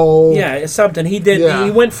 Oh. Yeah, it's something. He did. Yeah.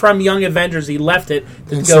 He went from Young Avengers. He left it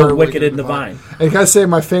to And go started Wicked and Divine. And can I say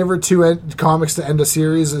my favorite two comics to end a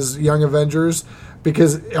series is Young Avengers,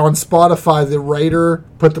 because on Spotify the writer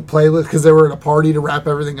put the playlist, because they were at a party to wrap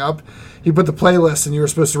everything up. He put the playlist, and you were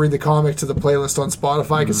supposed to read the comic to the playlist on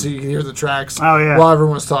Spotify, because so you can hear the tracks Oh, yeah. while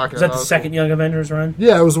everyone was talking. Was that the was second Young Avengers run? cool.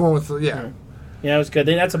 Yeah, it was the one with yeah. Yeah, it was good.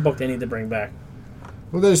 That's a book they need to bring back.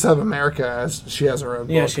 Well, they just have America as she has her own.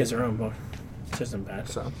 Yeah, book. she has her own book. It isn't bad.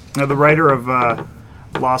 So Now, the writer of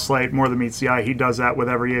Lost Light, More Than Meets the Eye, he does that with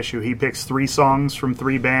every issue. He picks 3 songs from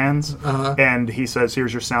 3 bands, and he says,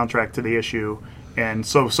 here's your soundtrack to the issue. And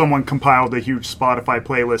so someone compiled a huge Spotify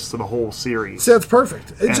playlist to the whole series. See, that's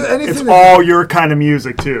perfect. It's all your kind of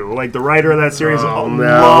music, too. Like, the writer of that series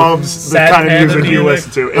loves the Sad kind of band music you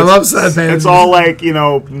listen to. I love sad band. It's all like,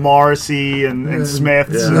 Morrissey and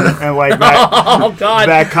Smiths and like that. Oh God,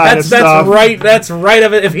 that kind of stuff. That's right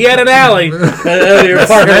of it. If he had an alley, you're parking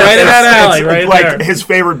right in that alley, right like there. his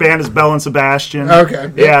favorite band is Bell and Sebastian.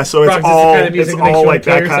 Okay. Yeah, so it's Rock, all kind of music that makes you like wanna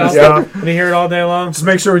that kill kind of yourself. stuff. And you hear it all day long. Just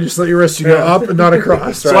make sure when you slit your wrist, you go up and not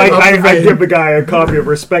across. So Right? I give the guy a copy of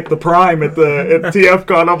Respect the Prime at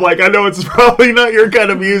TFCon. I'm like, I know it's probably not your kind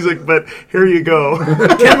of music, but here you go.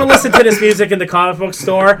 Ken would listen to this music in the comic book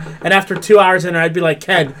store, and after 2 hours in there, I'd be like,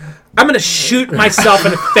 Ken, I'm going to shoot myself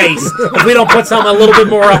in the face if we don't put something a little bit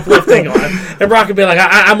more uplifting on. And Brock would be like,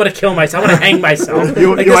 I'm going to kill myself. I'm going to hang myself.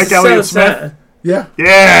 You this like is Elliott so Smith? sad. Yeah.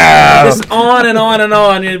 Yeah. Just on and on and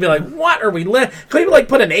on. And you'd be like, what are we Can we like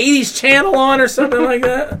put an 80s channel on or something like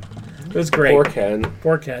that? It was great. Poor Ken.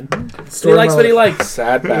 Poor Ken. He likes what he likes.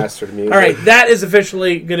 Sad bastard music. All right, that is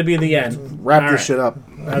officially going to be the end. Wrap All this right. shit up.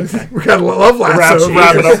 Okay. We got a love lasso.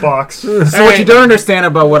 Wrap it up box. So what you don't understand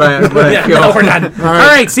about what I Yeah, feel. no, we're done. All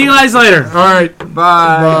right, see you guys later. All right.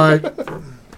 Bye. Bye.